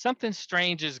something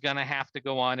strange is going to have to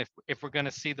go on if we're going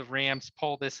to see the Rams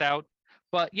pull this out.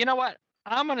 But you know what?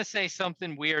 I'm going to say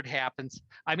something weird happens.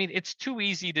 I mean, it's too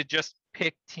easy to just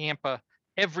pick Tampa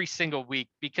every single week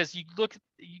because you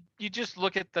just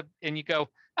look at and you go,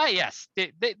 oh yes,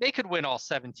 they could win all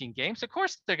 17 games. Of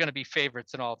course they're going to be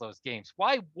favorites in all those games.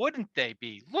 Why wouldn't they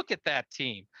be? Look at that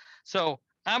team. So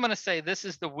I'm going to say this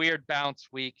is the weird bounce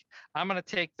week. I'm going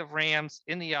to take the Rams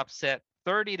in the upset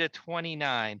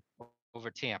 30-29 over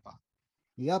Tampa.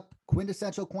 Yep,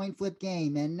 quintessential coin flip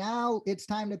game. And now it's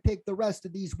time to pick the rest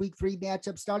of these week 3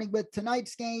 matchups, starting with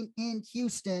tonight's game in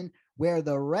Houston, where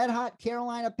the red-hot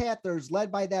Carolina Panthers,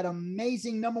 led by that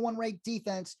amazing number 1 ranked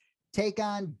defense, take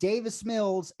on Davis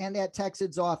Mills and that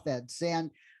Texans offense.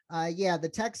 And the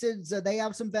Texans, they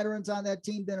have some veterans on that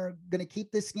team that are going to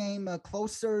keep this game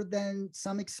closer than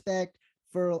some expect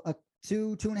for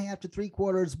 2.5 to 3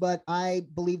 quarters, but I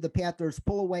believe the Panthers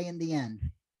pull away in the end.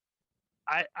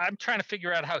 I'm trying to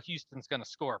figure out how Houston's going to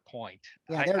score a point.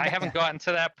 Yeah, I haven't gotten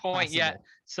to that point possible yet.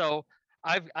 So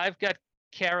I've got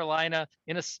Carolina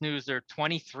in a snoozer,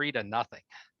 23-0.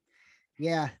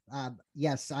 Yeah.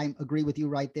 Yes, I agree with you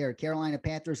right there. Carolina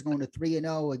Panthers going to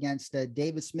 3-0 against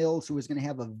Davis Mills, who is going to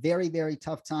have a very, very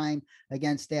tough time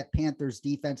against that Panthers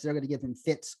defense. They're going to give him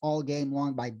fits all game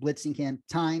long by blitzing him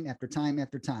time after time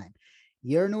after time.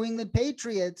 Your New England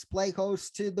Patriots play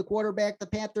host to the quarterback the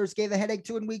Panthers gave a headache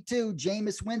to in week 2,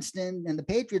 Jameis Winston, and the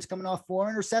Patriots coming off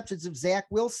 4 interceptions of Zach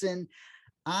Wilson.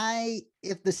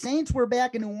 If the Saints were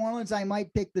back in New Orleans, I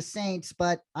might pick the Saints,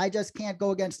 but I just can't go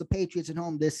against the Patriots at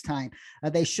home this time.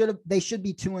 They should be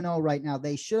 2-0 right now.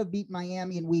 They should have beat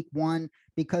Miami in week 1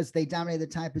 because they dominated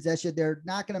the time possession. They're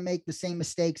not going to make the same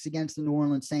mistakes against the New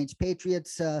Orleans Saints.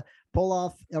 Patriots pull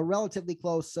off a relatively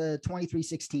close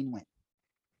 23-16 win.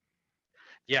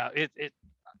 Yeah,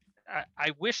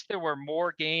 I wish there were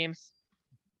more games.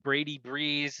 Brady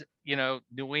Breeze,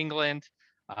 New England,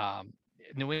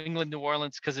 New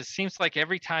Orleans, because it seems like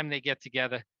every time they get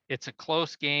together, it's a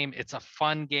close game. It's a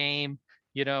fun game.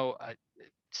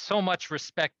 So much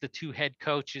respect the 2 head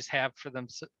coaches have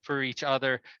for each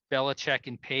other, Belichick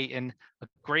and Peyton. A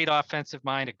great offensive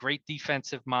mind, a great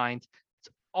defensive mind. It's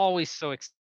always so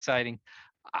exciting.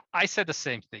 I said the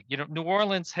same thing. New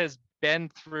Orleans has been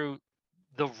through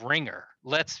the ringer.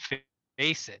 Let's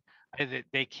face it.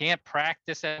 They can't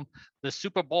practice, and the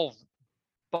Superdome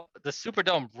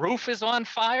roof is on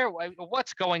fire.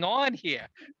 What's going on here?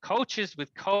 Coaches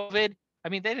with COVID. I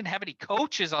mean, they didn't have any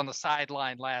coaches on the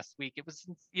sideline last week. It was,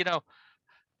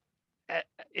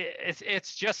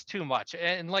 it's just too much.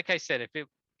 And like I said,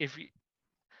 if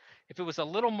it was a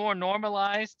little more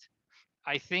normalized,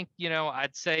 I think,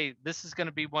 I'd say this is going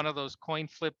to be one of those coin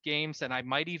flip games, and I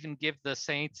might even give the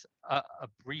Saints a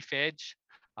brief edge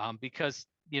because,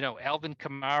 Alvin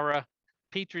Kamara,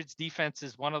 Patriots defense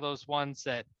is one of those ones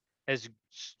that, as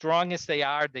strong as they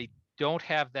are, they don't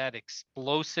have that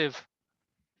explosive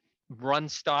run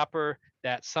stopper,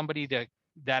 that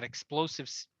explosive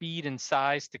speed and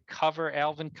size to cover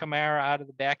Alvin Kamara out of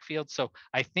the backfield. So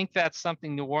I think that's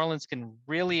something New Orleans can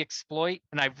really exploit.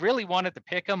 And I really wanted to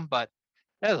pick them, but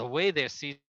that's the way their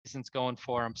season's going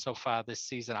for them so far this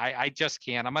season. I just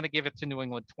can't. I'm going to give it to New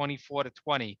England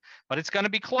 24-20, but it's going to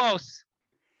be close.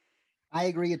 I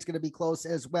agree. It's going to be close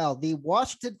as well. The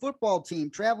Washington football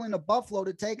team traveling to Buffalo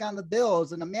to take on the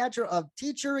Bills in a matchup of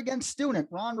teacher against student.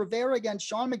 Ron Rivera against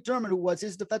Sean McDermott, who was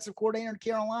his defensive coordinator in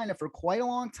Carolina for quite a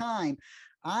long time.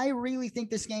 I really think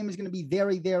this game is going to be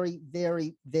very, very,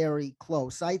 very, very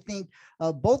close. I think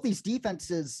both these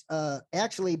defenses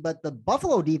but the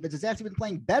Buffalo defense has actually been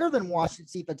playing better than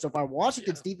Washington's defense so far.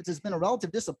 Washington's defense has been a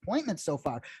relative disappointment so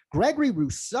far. Gregory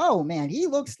Rousseau, man, he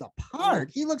looks the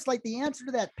part. He looks like the answer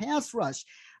to that pass rush.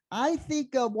 I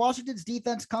think Washington's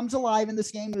defense comes alive in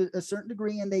this game to a certain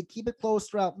degree, and they keep it close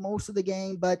throughout most of the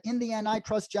game. But in the end, I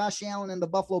trust Josh Allen and the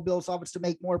Buffalo Bills offense to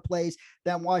make more plays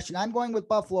than Washington. I'm going with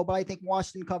Buffalo, but I think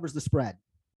Washington covers the spread.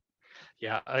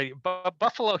 Yeah,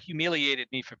 Buffalo humiliated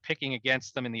me for picking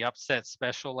against them in the upset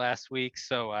special last week.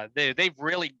 So they've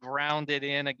really grounded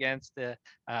in against that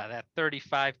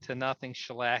 35-0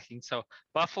 shellacking. So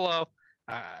Buffalo,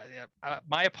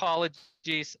 my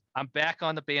apologies. I'm back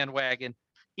on the bandwagon.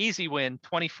 Easy win,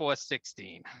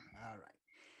 24-16. All right.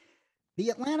 The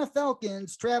Atlanta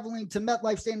Falcons traveling to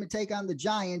MetLife Stadium to take on the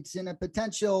Giants in a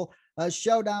potential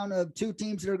showdown of two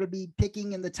teams that are going to be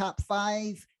picking in the top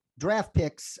 5 draft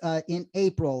picks in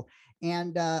April.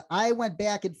 And I went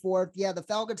back and forth. Yeah, the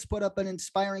Falcons put up an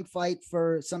inspiring fight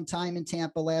for some time in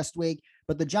Tampa last week,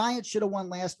 but the Giants should have won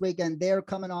last week, and they're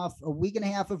coming off a week and a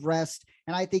half of rest.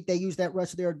 And I think they use that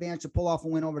rest of their advantage to pull off a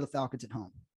win over the Falcons at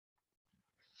home.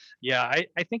 Yeah,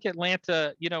 I think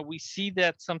Atlanta, we see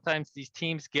that sometimes these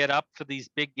teams get up for these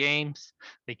big games.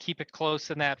 They keep it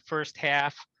close in that first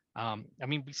half.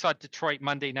 We saw Detroit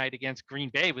Monday night against Green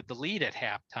Bay with the lead at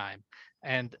halftime.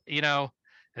 And,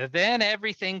 then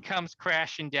everything comes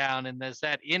crashing down, and there's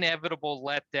that inevitable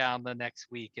letdown the next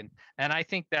week. And I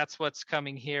think that's what's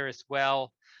coming here as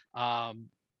well.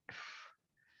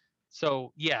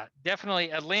 So, yeah,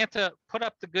 definitely Atlanta put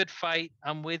up the good fight.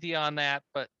 I'm with you on that,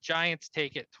 but Giants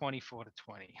take it 24-20.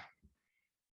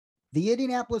 The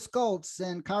Indianapolis Colts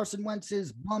and Carson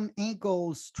Wentz's bum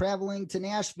ankles traveling to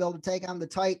Nashville to take on the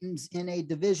Titans in a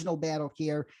divisional battle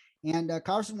here. And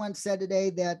Carson Wentz said today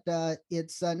that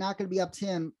it's not going to be up to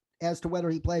him as to whether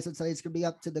he plays. It's going to be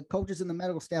up to the coaches and the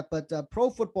medical staff. But Pro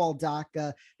Football Doc,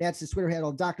 that's his Twitter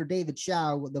handle, Dr. David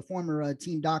Shaw, the former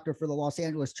team doctor for the Los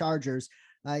Angeles Chargers,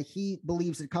 he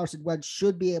believes that Carson Wentz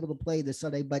should be able to play this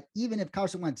Sunday. But even if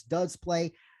Carson Wentz does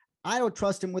play, I don't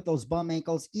trust him with those bum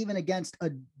ankles, even against a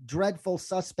dreadful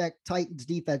suspect Titans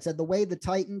defense. And the way the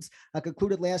Titans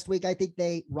concluded last week, I think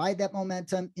they ride that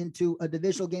momentum into a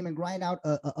divisional game and grind out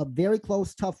a very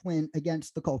close, tough win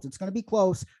against the Colts. It's going to be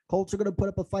close. Colts are going to put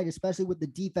up a fight, especially with the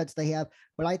defense they have.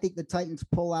 But I think the Titans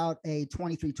pull out a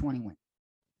 23-20 win.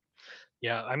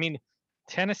 Yeah,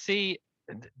 Tennessee,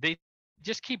 they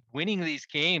just keep winning these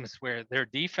games where their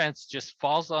defense just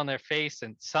falls on their face,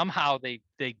 and somehow they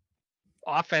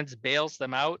offense bails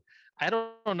them out. I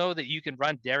don't know that you can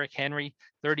run Derrick Henry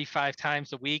 35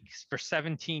 times a week for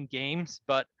 17 games,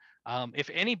 but if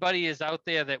anybody is out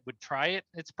there that would try it,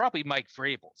 it's probably Mike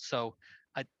Vrabel. So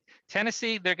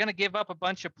Tennessee, they're going to give up a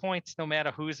bunch of points no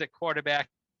matter who's at quarterback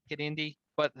at Indy,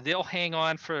 but they'll hang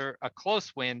on for a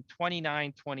close win,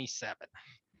 29-27.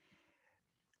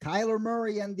 Kyler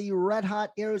Murray and the red-hot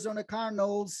Arizona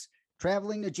Cardinals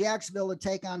traveling to Jacksonville to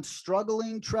take on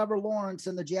struggling Trevor Lawrence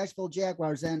and the Jacksonville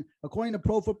Jaguars. And according to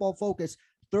Pro Football Focus,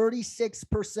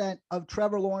 36% of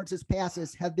Trevor Lawrence's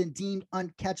passes have been deemed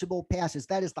uncatchable passes.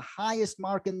 That is the highest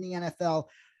mark in the NFL.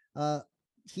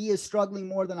 He is struggling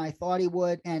more than I thought he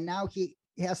would. And now he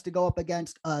has to go up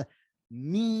against a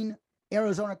mean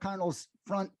Arizona Cardinals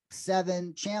front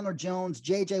seven, Chandler Jones,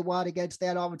 J.J. Watt against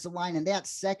that offensive line, and that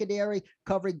secondary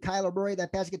covering Kyler Murray,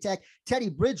 that passing attack. Teddy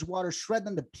Bridgewater shred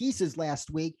them to pieces last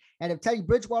week, and if Teddy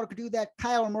Bridgewater could do that,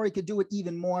 Kyler Murray could do it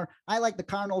even more. I like the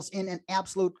Cardinals in an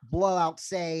absolute blowout,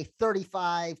 say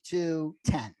 35-10.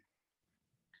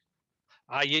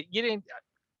 You didn't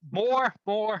more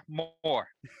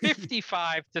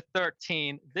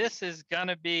 55-13. This is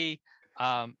gonna be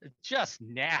just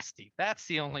nasty. That's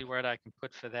the only word I can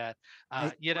put for that.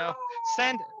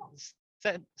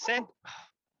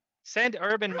 Send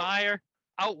Urban Meyer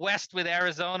out west with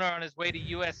Arizona on his way to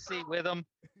USC with him.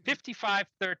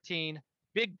 55-13,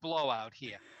 big blowout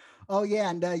here. Oh yeah,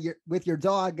 and you're with your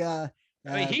dog.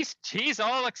 He's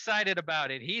all excited about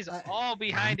it. He's all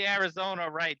behind Arizona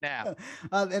right now.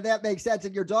 And that makes sense.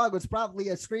 And your dog was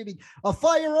probably screaming,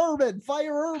 fire Urban,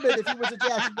 if he was a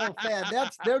Jacksonville fan.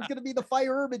 There's going to be the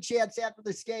fire Urban chance after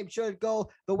this game, should it go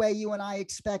the way you and I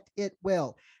expect it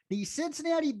will. The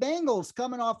Cincinnati Bengals,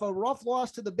 coming off a rough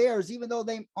loss to the Bears, even though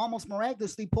they almost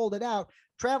miraculously pulled it out,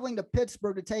 traveling to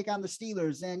Pittsburgh to take on the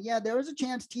Steelers. And yeah, there is a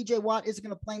chance TJ Watt isn't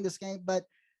going to play in this game, but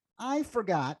I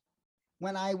forgot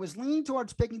when I was leaning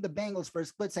towards picking the Bengals for a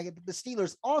split second, the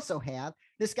Steelers also have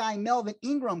this guy, Melvin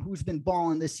Ingram, who's been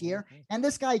balling this year, and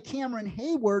this guy, Cameron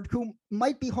Hayward, who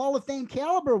might be Hall of Fame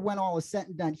caliber when all is said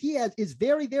and done. He is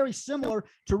very, very similar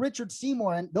to Richard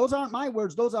Seymour, and those aren't my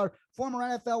words. Those are former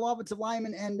NFL offensive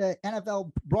lineman and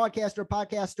NFL broadcaster,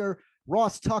 podcaster,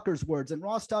 Ross Tucker's words. And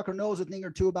Ross Tucker knows a thing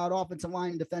or two about offensive line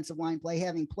and defensive line play,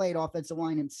 having played offensive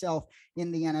line himself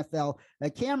in the NFL.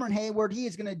 Cameron Hayward, he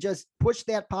is going to just push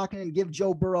that pocket and give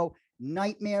Joe Burrow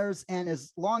nightmares. And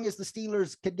as long as the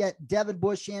Steelers could get Devin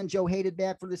Bush and Joe Hayden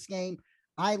back for this game,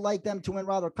 I like them to win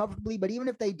rather comfortably. But even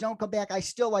if they don't come back, I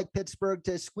still like Pittsburgh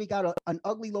to squeak out an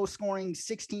ugly, low-scoring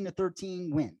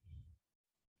 16-13 win.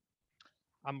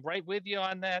 I'm right with you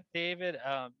on that, David.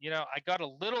 I got a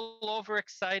little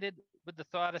overexcited with the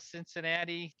thought of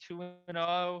Cincinnati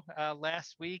 2-0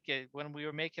 last week when we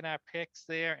were making our picks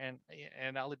there,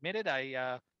 and I'll admit it,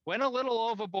 I went a little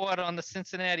overboard on the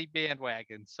Cincinnati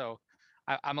bandwagon. So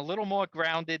I'm a little more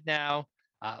grounded now.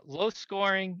 Low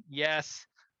scoring, yes.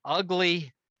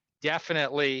 Ugly,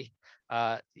 definitely.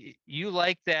 You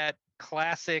like that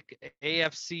classic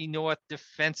AFC North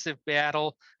defensive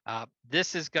battle.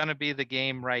 This is going to be the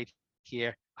game right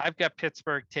here. I've got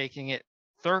Pittsburgh taking it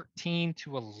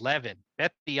 13-11.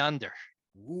 Bet the under.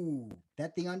 Ooh,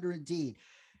 bet the under indeed.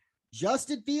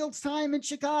 Justin Fields' time in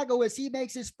Chicago as he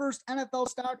makes his first NFL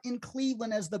start in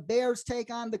Cleveland as the Bears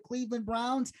take on the Cleveland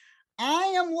Browns. I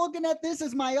am looking at this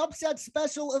as my upset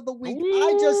special of the week. Ooh.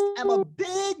 I just am a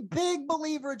big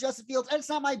believer of Justin Fields. And it's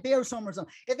not my Bears homerism.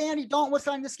 If Andy Dalton was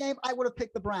starting this game, I would have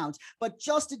picked the Browns. But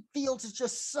Justin Fields is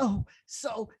just so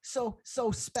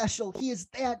special. He is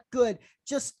that good.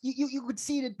 Just you could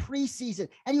see it in preseason.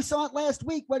 And you saw it last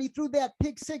week when he threw that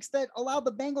pick six that allowed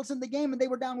the Bengals in the game, and they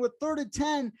were down with 3rd and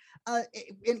 10,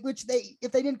 in which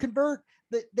if they didn't convert,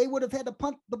 they would have had to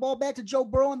punt the ball back to Joe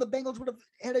Burrow, and the Bengals would have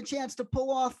had a chance to pull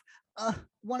off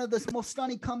one of the most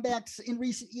stunning comebacks in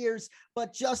recent years.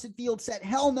 But Justin Fields said,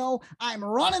 hell no, I'm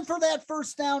running for that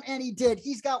first down. And he did.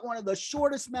 He's got one of the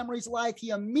shortest memories of life. He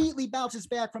immediately bounces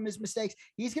back from his mistakes.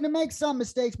 He's going to make some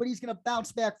mistakes, but he's going to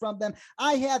bounce back from them.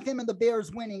 I have him and the Bears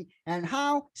winning. And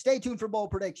how? Stay tuned for bold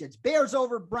predictions. Bears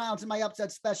over Browns in my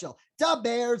upset special. The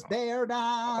Bears bear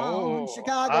down.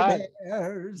 Chicago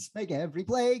Bears make every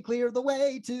play clear the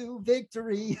way to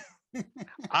victory.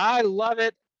 I love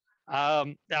it.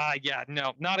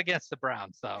 No, not against the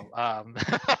Browns though.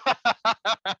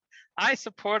 I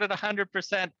support it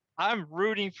 100%. I'm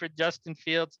rooting for Justin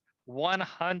Fields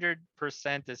 100%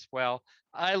 as well.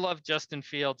 I love Justin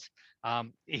Fields.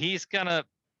 He's gonna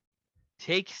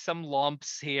take some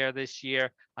lumps here this year.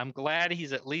 I'm glad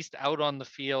he's at least out on the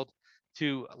field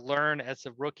to learn as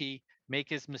a rookie, make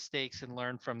his mistakes and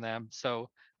learn from them. So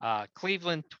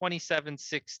Cleveland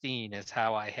 27-16 is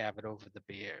how I have it over the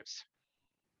Bears.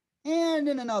 And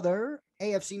in another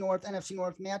AFC North, NFC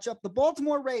North matchup, the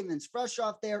Baltimore Ravens, fresh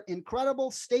off their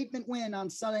incredible statement win on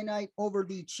Sunday night over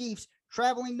the Chiefs,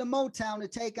 traveling to Motown to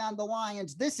take on the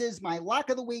Lions. This is my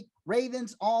lock of the week,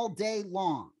 Ravens all day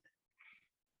long.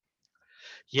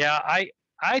 Yeah,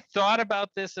 I thought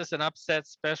about this as an upset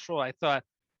special. I thought,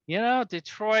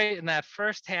 Detroit in that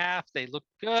first half, they look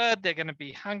good. They're going to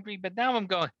be hungry. But now I'm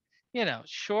going,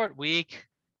 short week.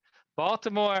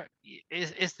 Baltimore,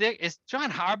 is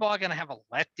John Harbaugh going to have a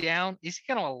letdown? Is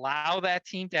he going to allow that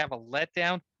team to have a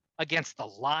letdown against the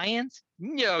Lions?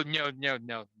 No.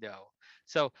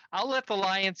 So I'll let the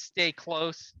Lions stay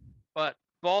close, but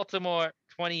Baltimore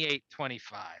 28-25.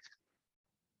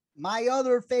 My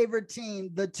other favorite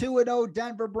team, the 2-0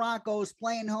 Denver Broncos,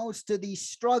 playing host to the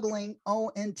struggling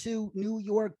 0-2 New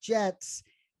York Jets.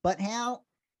 But Hal,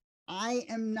 I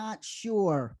am not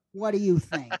sure. What do you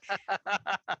think?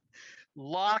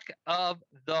 Lock of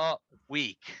the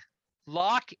week.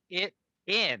 Lock it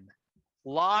in.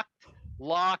 Locked.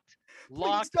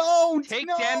 Please don't. Take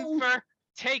Denver.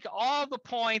 Take all the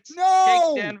points.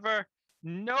 No. Take Denver.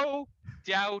 No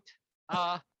doubt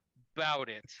about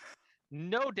it.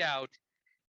 No doubt.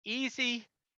 Easy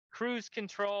cruise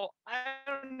control. I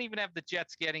don't even have the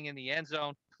Jets getting in the end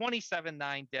zone.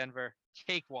 27-9 Denver.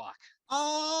 Cakewalk.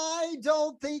 I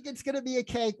don't think it's going to be a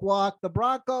cakewalk. The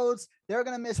Broncos, they're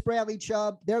going to miss Bradley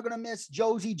Chubb. They're going to miss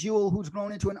Josie Jewell, who's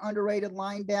grown into an underrated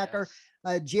linebacker.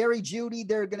 Yes. Jerry Jeudy,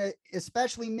 they're going to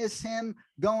especially miss him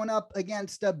going up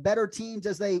against better teams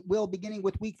as they will beginning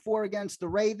with week 4 against the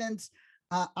Ravens.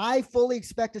 I fully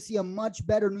expect to see a much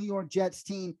better New York Jets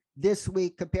team this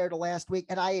week compared to last week,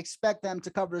 and I expect them to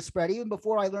cover the spread. Even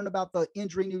before I learned about the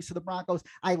injury news to the Broncos,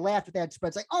 I laughed at that spread.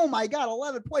 It's like, oh my God,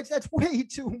 11 points. That's way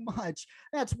too much.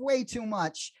 That's way too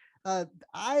much.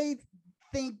 I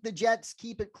think the Jets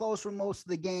keep it close for most of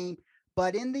the game,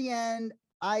 but in the end,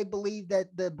 I believe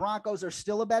that the Broncos are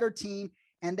still a better team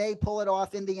and they pull it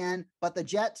off in the end, but the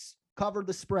Jets cover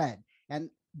the spread. And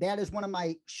that is one of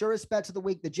my surest bets of the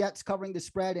week, the Jets covering the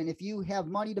spread. And if you have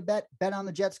money to bet on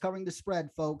the Jets covering the spread,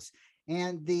 folks.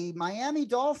 And the Miami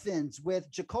Dolphins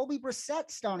with Jacoby Brissett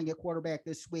starting at quarterback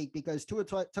this week because Tua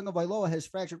Tagovailoa has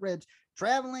fractured ribs,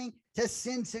 traveling to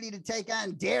Sin City to take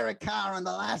on Derek Carr on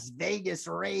the Las Vegas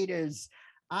Raiders.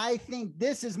 I think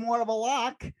this is more of a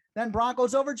lock than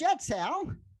Broncos over Jets,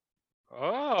 Hal.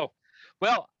 Oh,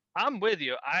 Well, I'm with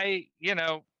you.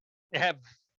 Have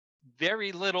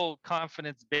very little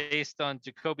confidence based on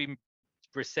Jacoby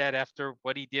Brissett after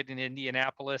what he did in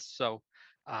Indianapolis. So,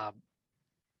 um,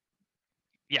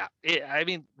 yeah, I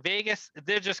mean, Vegas,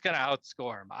 they're just going to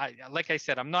outscore him. Like I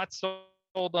said, I'm not sold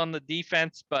on the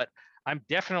defense, but I'm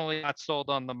definitely not sold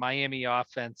on the Miami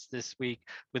offense this week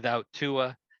without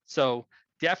Tua. So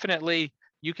definitely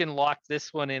you can lock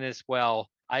this one in as well.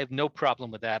 I have no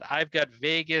problem with that. I've got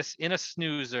Vegas in a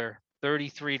snoozer,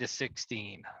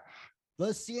 33-16.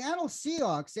 The Seattle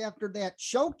Seahawks, after that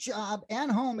choke job at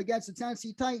home against the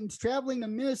Tennessee Titans, traveling to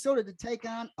Minnesota to take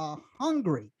on a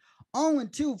hungry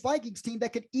 0-2 Vikings team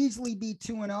that could easily be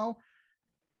 2-0.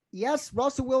 Yes,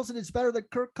 Russell Wilson is better than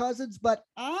Kirk Cousins, but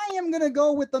I am going to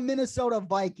go with the Minnesota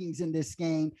Vikings in this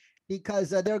game because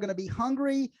they're going to be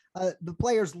hungry. The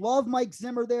players love Mike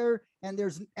Zimmer there, and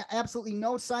there's absolutely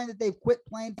no sign that they've quit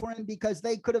playing for him because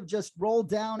they could have just rolled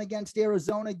down against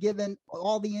Arizona given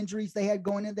all the injuries they had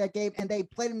going into that game, and they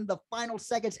played them in the final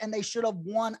seconds, and they should have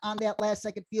won on that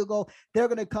last-second field goal. They're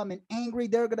going to come in angry.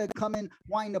 They're going to come in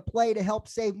wanting to play to help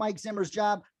save Mike Zimmer's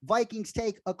job. Vikings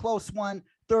take a close one,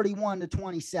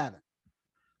 31-27.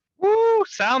 Woo!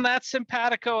 Sound that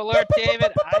simpatico alert,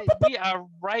 David. We are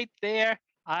right there.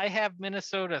 I have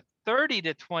Minnesota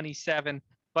 30-27,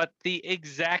 but the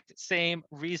exact same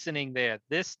reasoning there.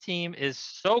 This team is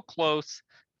so close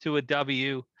to a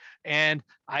W, and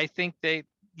I think that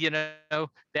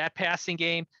passing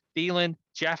game, Thielen,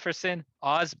 Jefferson,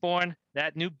 Osborne,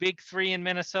 that new big three in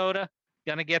Minnesota,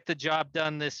 gonna get the job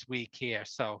done this week here.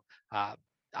 So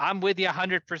I'm with you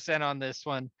 100% on this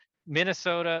one.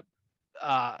 Minnesota,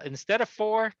 instead of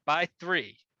 4, by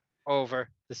 3 over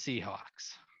the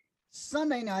Seahawks.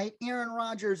 Sunday night, Aaron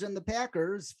Rodgers and the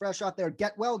Packers, fresh off their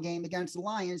get well game against the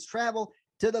Lions, travel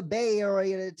to the Bay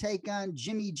Area to take on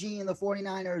Jimmy G and the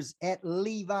 49ers at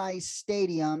Levi's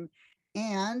Stadium.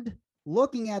 And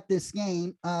looking at this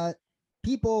game,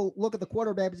 people look at the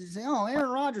quarterbacks and say, oh, Aaron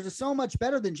Rodgers is so much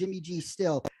better than Jimmy G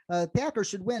still. Packers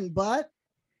should win, but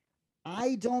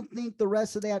I don't think the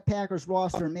rest of that Packers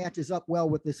roster matches up well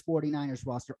with this 49ers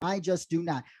roster. I just do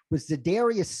not. With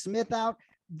Zadarius Smith out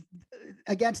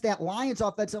against that Lions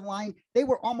offensive line, they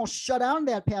were almost shut out in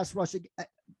that pass rush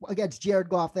against Jared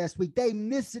Goff last week. They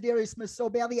missed Zadarius Smith so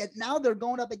badly, and now they're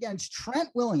going up against Trent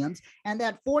Williams and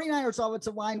that 49ers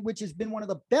offensive line, which has been one of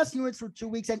the best units for 2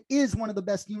 weeks and is one of the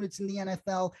best units in the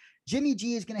NFL. Jimmy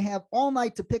G is going to have all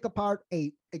night to pick apart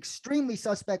a extremely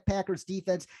suspect Packers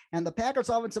defense, and the Packers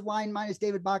offensive line minus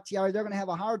David Bakhtiari, they're going to have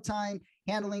a hard time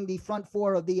handling the front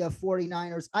four of the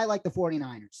 49ers. I like the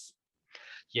 49ers.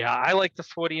 Yeah, I like the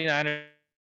 49ers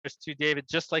too, David,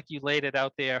 just like you laid it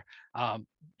out there.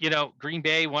 Green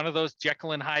Bay, one of those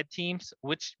Jekyll and Hyde teams.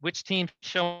 Which team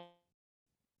showing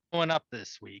up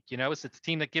this week? Is it the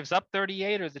team that gives up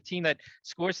 38 or the team that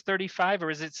scores 35, or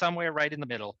is it somewhere right in the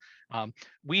middle?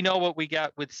 We know what we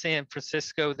got with San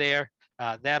Francisco there.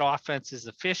 That offense is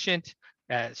efficient.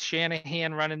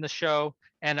 Shanahan running the show.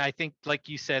 And I think, like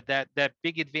you said, that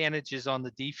big advantage is on the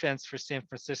defense for San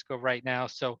Francisco right now.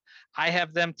 So I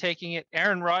have them taking it.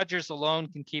 Aaron Rodgers alone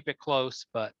can keep it close,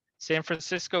 but San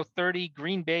Francisco 30,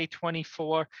 Green Bay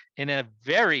 24 in a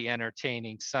very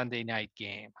entertaining Sunday night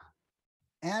game.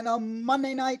 And a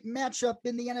Monday night matchup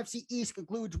in the NFC East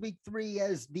concludes week 3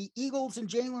 as the Eagles and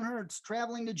Jalen Hurts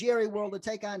traveling to Jerry World to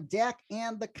take on Dak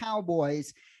and the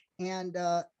Cowboys. And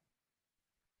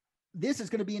this is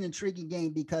going to be an intriguing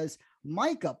game because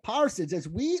Micah Parsons, as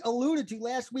we alluded to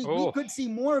last week, we could see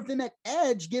more of him at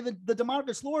edge given the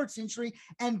DeMarcus Lawrence injury.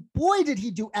 And boy, did he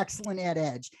do excellent at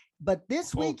edge. But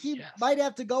this week, he might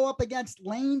have to go up against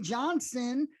Lane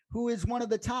Johnson, who is one of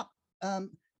the top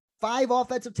 5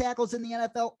 offensive tackles in the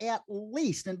NFL at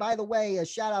least. And by the way, a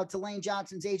shout out to Lane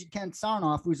Johnson's agent, Ken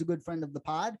Sarnoff, who's a good friend of the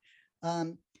pod.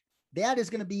 That is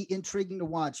going to be intriguing to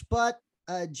watch. But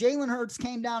Jalen Hurts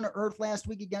came down to earth last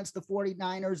week against the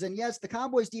 49ers. And yes, the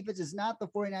Cowboys defense is not the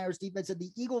 49ers defense, and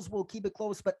the Eagles will keep it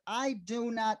close, but I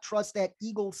do not trust that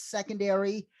Eagles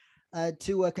secondary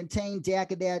to contain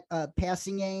Dak in that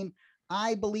passing game.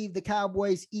 I believe the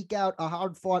Cowboys eke out a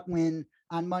hard-fought win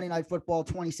on Monday Night Football,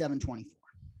 27-24.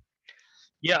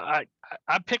 Yeah,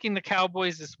 I'm picking the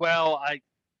Cowboys as well.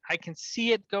 I can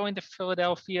see it going to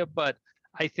Philadelphia, but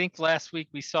I think last week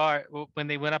we saw it when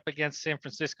they went up against San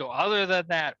Francisco. Other than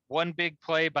that, one big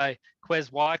play by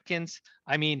Quez Watkins.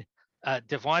 I mean,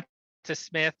 Devonta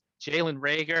Smith, Jalen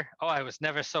Reagor. Oh, I was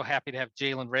never so happy to have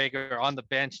Jalen Reagor on the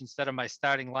bench instead of my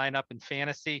starting lineup in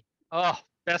fantasy. Oh,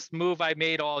 best move I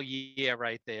made all year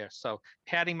right there. So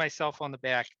patting myself on the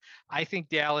back. I think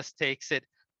Dallas takes it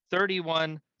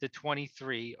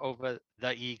 31-23 over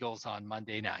the Eagles on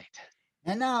Monday night.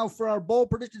 And now for our bold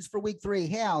predictions for week 3.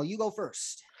 Hal, you go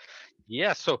first.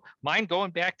 Yeah, so mine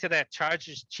going back to that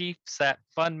Chargers Chiefs, that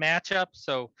fun matchup.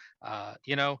 So,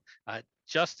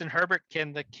 Justin Herbert,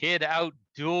 can the kid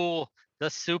outduel the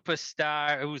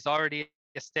superstar who's already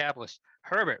established?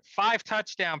 Herbert, 5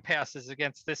 touchdown passes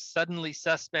against this suddenly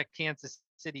suspect Kansas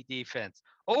City defense,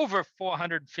 over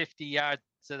 450 yards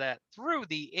of that through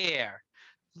the air,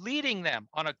 leading them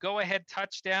on a go-ahead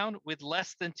touchdown with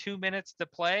less than 2 minutes to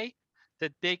play to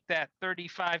make that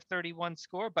 35-31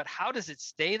 score. But how does it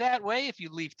stay that way if you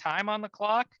leave time on the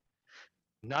clock?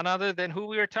 None other than who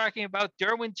we were talking about,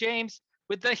 Derwin James,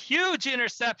 with the huge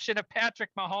interception of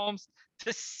Patrick Mahomes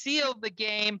to seal the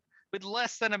game with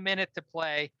less than a minute to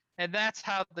play. And that's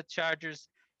how the Chargers,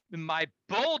 in my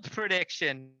bold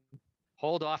prediction,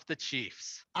 hold off the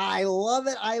Chiefs. I love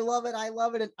it. I love it. I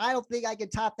love it. And I don't think I can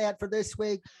top that for this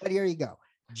week, but here you go.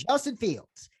 Justin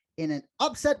Fields, in an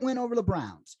upset win over the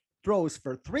Browns, throws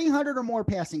for 300 or more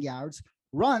passing yards,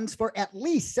 runs for at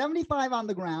least 75 on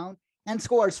the ground, and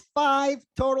scores 5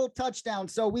 total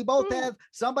touchdowns. So we both have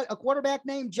a quarterback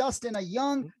named Justin, a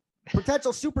young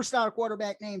potential superstar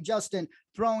quarterback named Justin,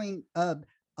 throwing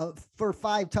for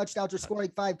 5 touchdowns or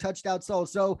scoring 5 touchdowns.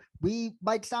 So we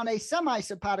might sound a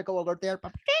semi-simpatico alert there.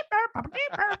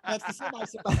 That's the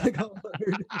semi-simpatico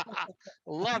alert.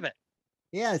 Love it.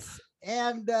 Yes.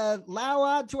 And allow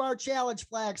on to our challenge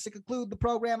flags to conclude the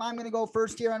program. I'm going to go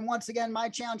first here. And once again, my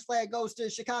challenge flag goes to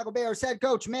Chicago Bears head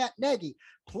coach Matt Nagy.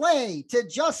 Play to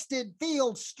Justin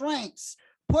Fields' strengths.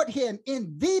 Put him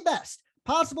in the best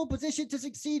possible position to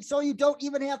succeed, so you don't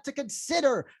even have to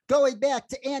consider going back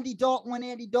to Andy Dalton when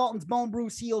Andy Dalton's bone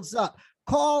bruise heals up.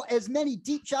 Call as many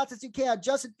deep shots as you can.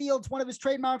 Justin Fields, one of his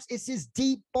trademarks is his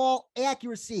deep ball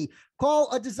accuracy.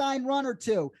 Call a design run or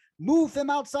two. Move him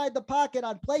outside the pocket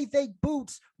on play fake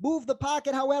boots. Move the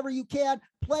pocket however you can.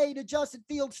 Play to Justin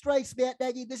Fields' strengths, Matt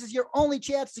Nagy. This is your only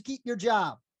chance to keep your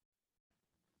job.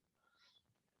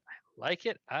 I like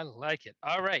it. I like it.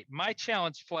 All right. My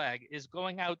challenge flag is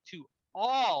going out to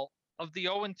all of the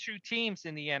 0-2 teams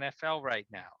in the NFL right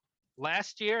now.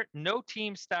 Last year, no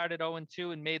team started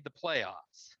 0-2 and made the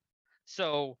playoffs.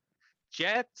 So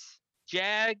Jets,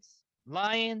 Jags,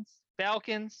 Lions,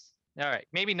 Falcons. All right,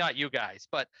 maybe not you guys,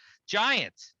 but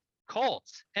Giants,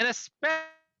 Colts, and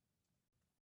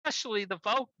especially the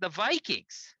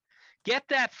Vikings. Get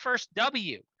that first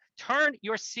W. Turn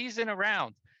your season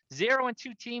around.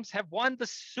 0-2 teams have won the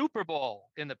Super Bowl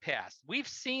in the past. We've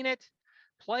seen it.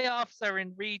 Playoffs are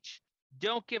in reach.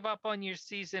 Don't give up on your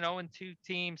season. 0-2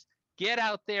 teams. Get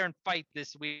out there and fight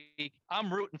this week.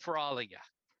 I'm rooting for all of you.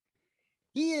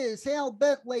 He is Hal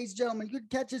Bent, ladies and gentlemen. You can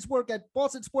catch his work at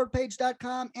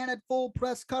BostonSportPage.com and at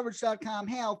FullPressCoverage.com.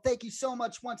 Hal, thank you so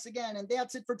much once again. And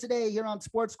that's it for today here on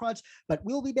Sports Crunch. But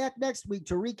we'll be back next week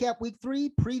to recap week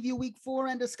 3, preview week 4,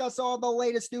 and discuss all the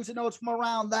latest news and notes from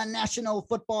around the National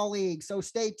Football League. So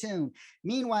stay tuned.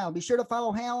 Meanwhile, be sure to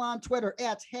follow Hal on Twitter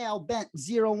at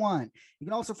HalBent01. You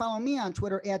can also follow me on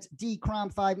Twitter at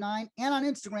DCrom59 and on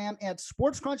Instagram at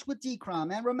Sports Crunch with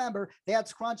DCrom. And remember,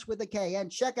 that's Crunch with a K. And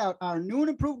check out our new and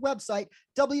improved website,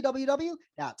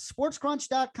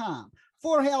 www.sportscrunch.com.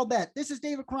 For Hal Bent, this is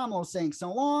David Cromwell saying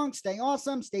so long, stay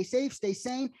awesome, stay safe, stay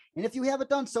sane. And if you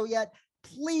haven't done so yet,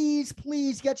 please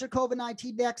get your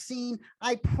COVID-19 vaccine.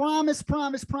 I promise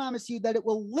you that it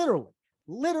will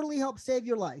literally help save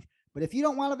your life. But if you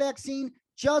don't want a vaccine,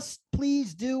 just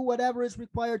please do whatever is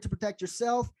required to protect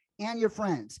yourself and your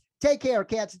friends. Take care,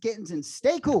 cats and kittens, and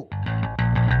stay cool.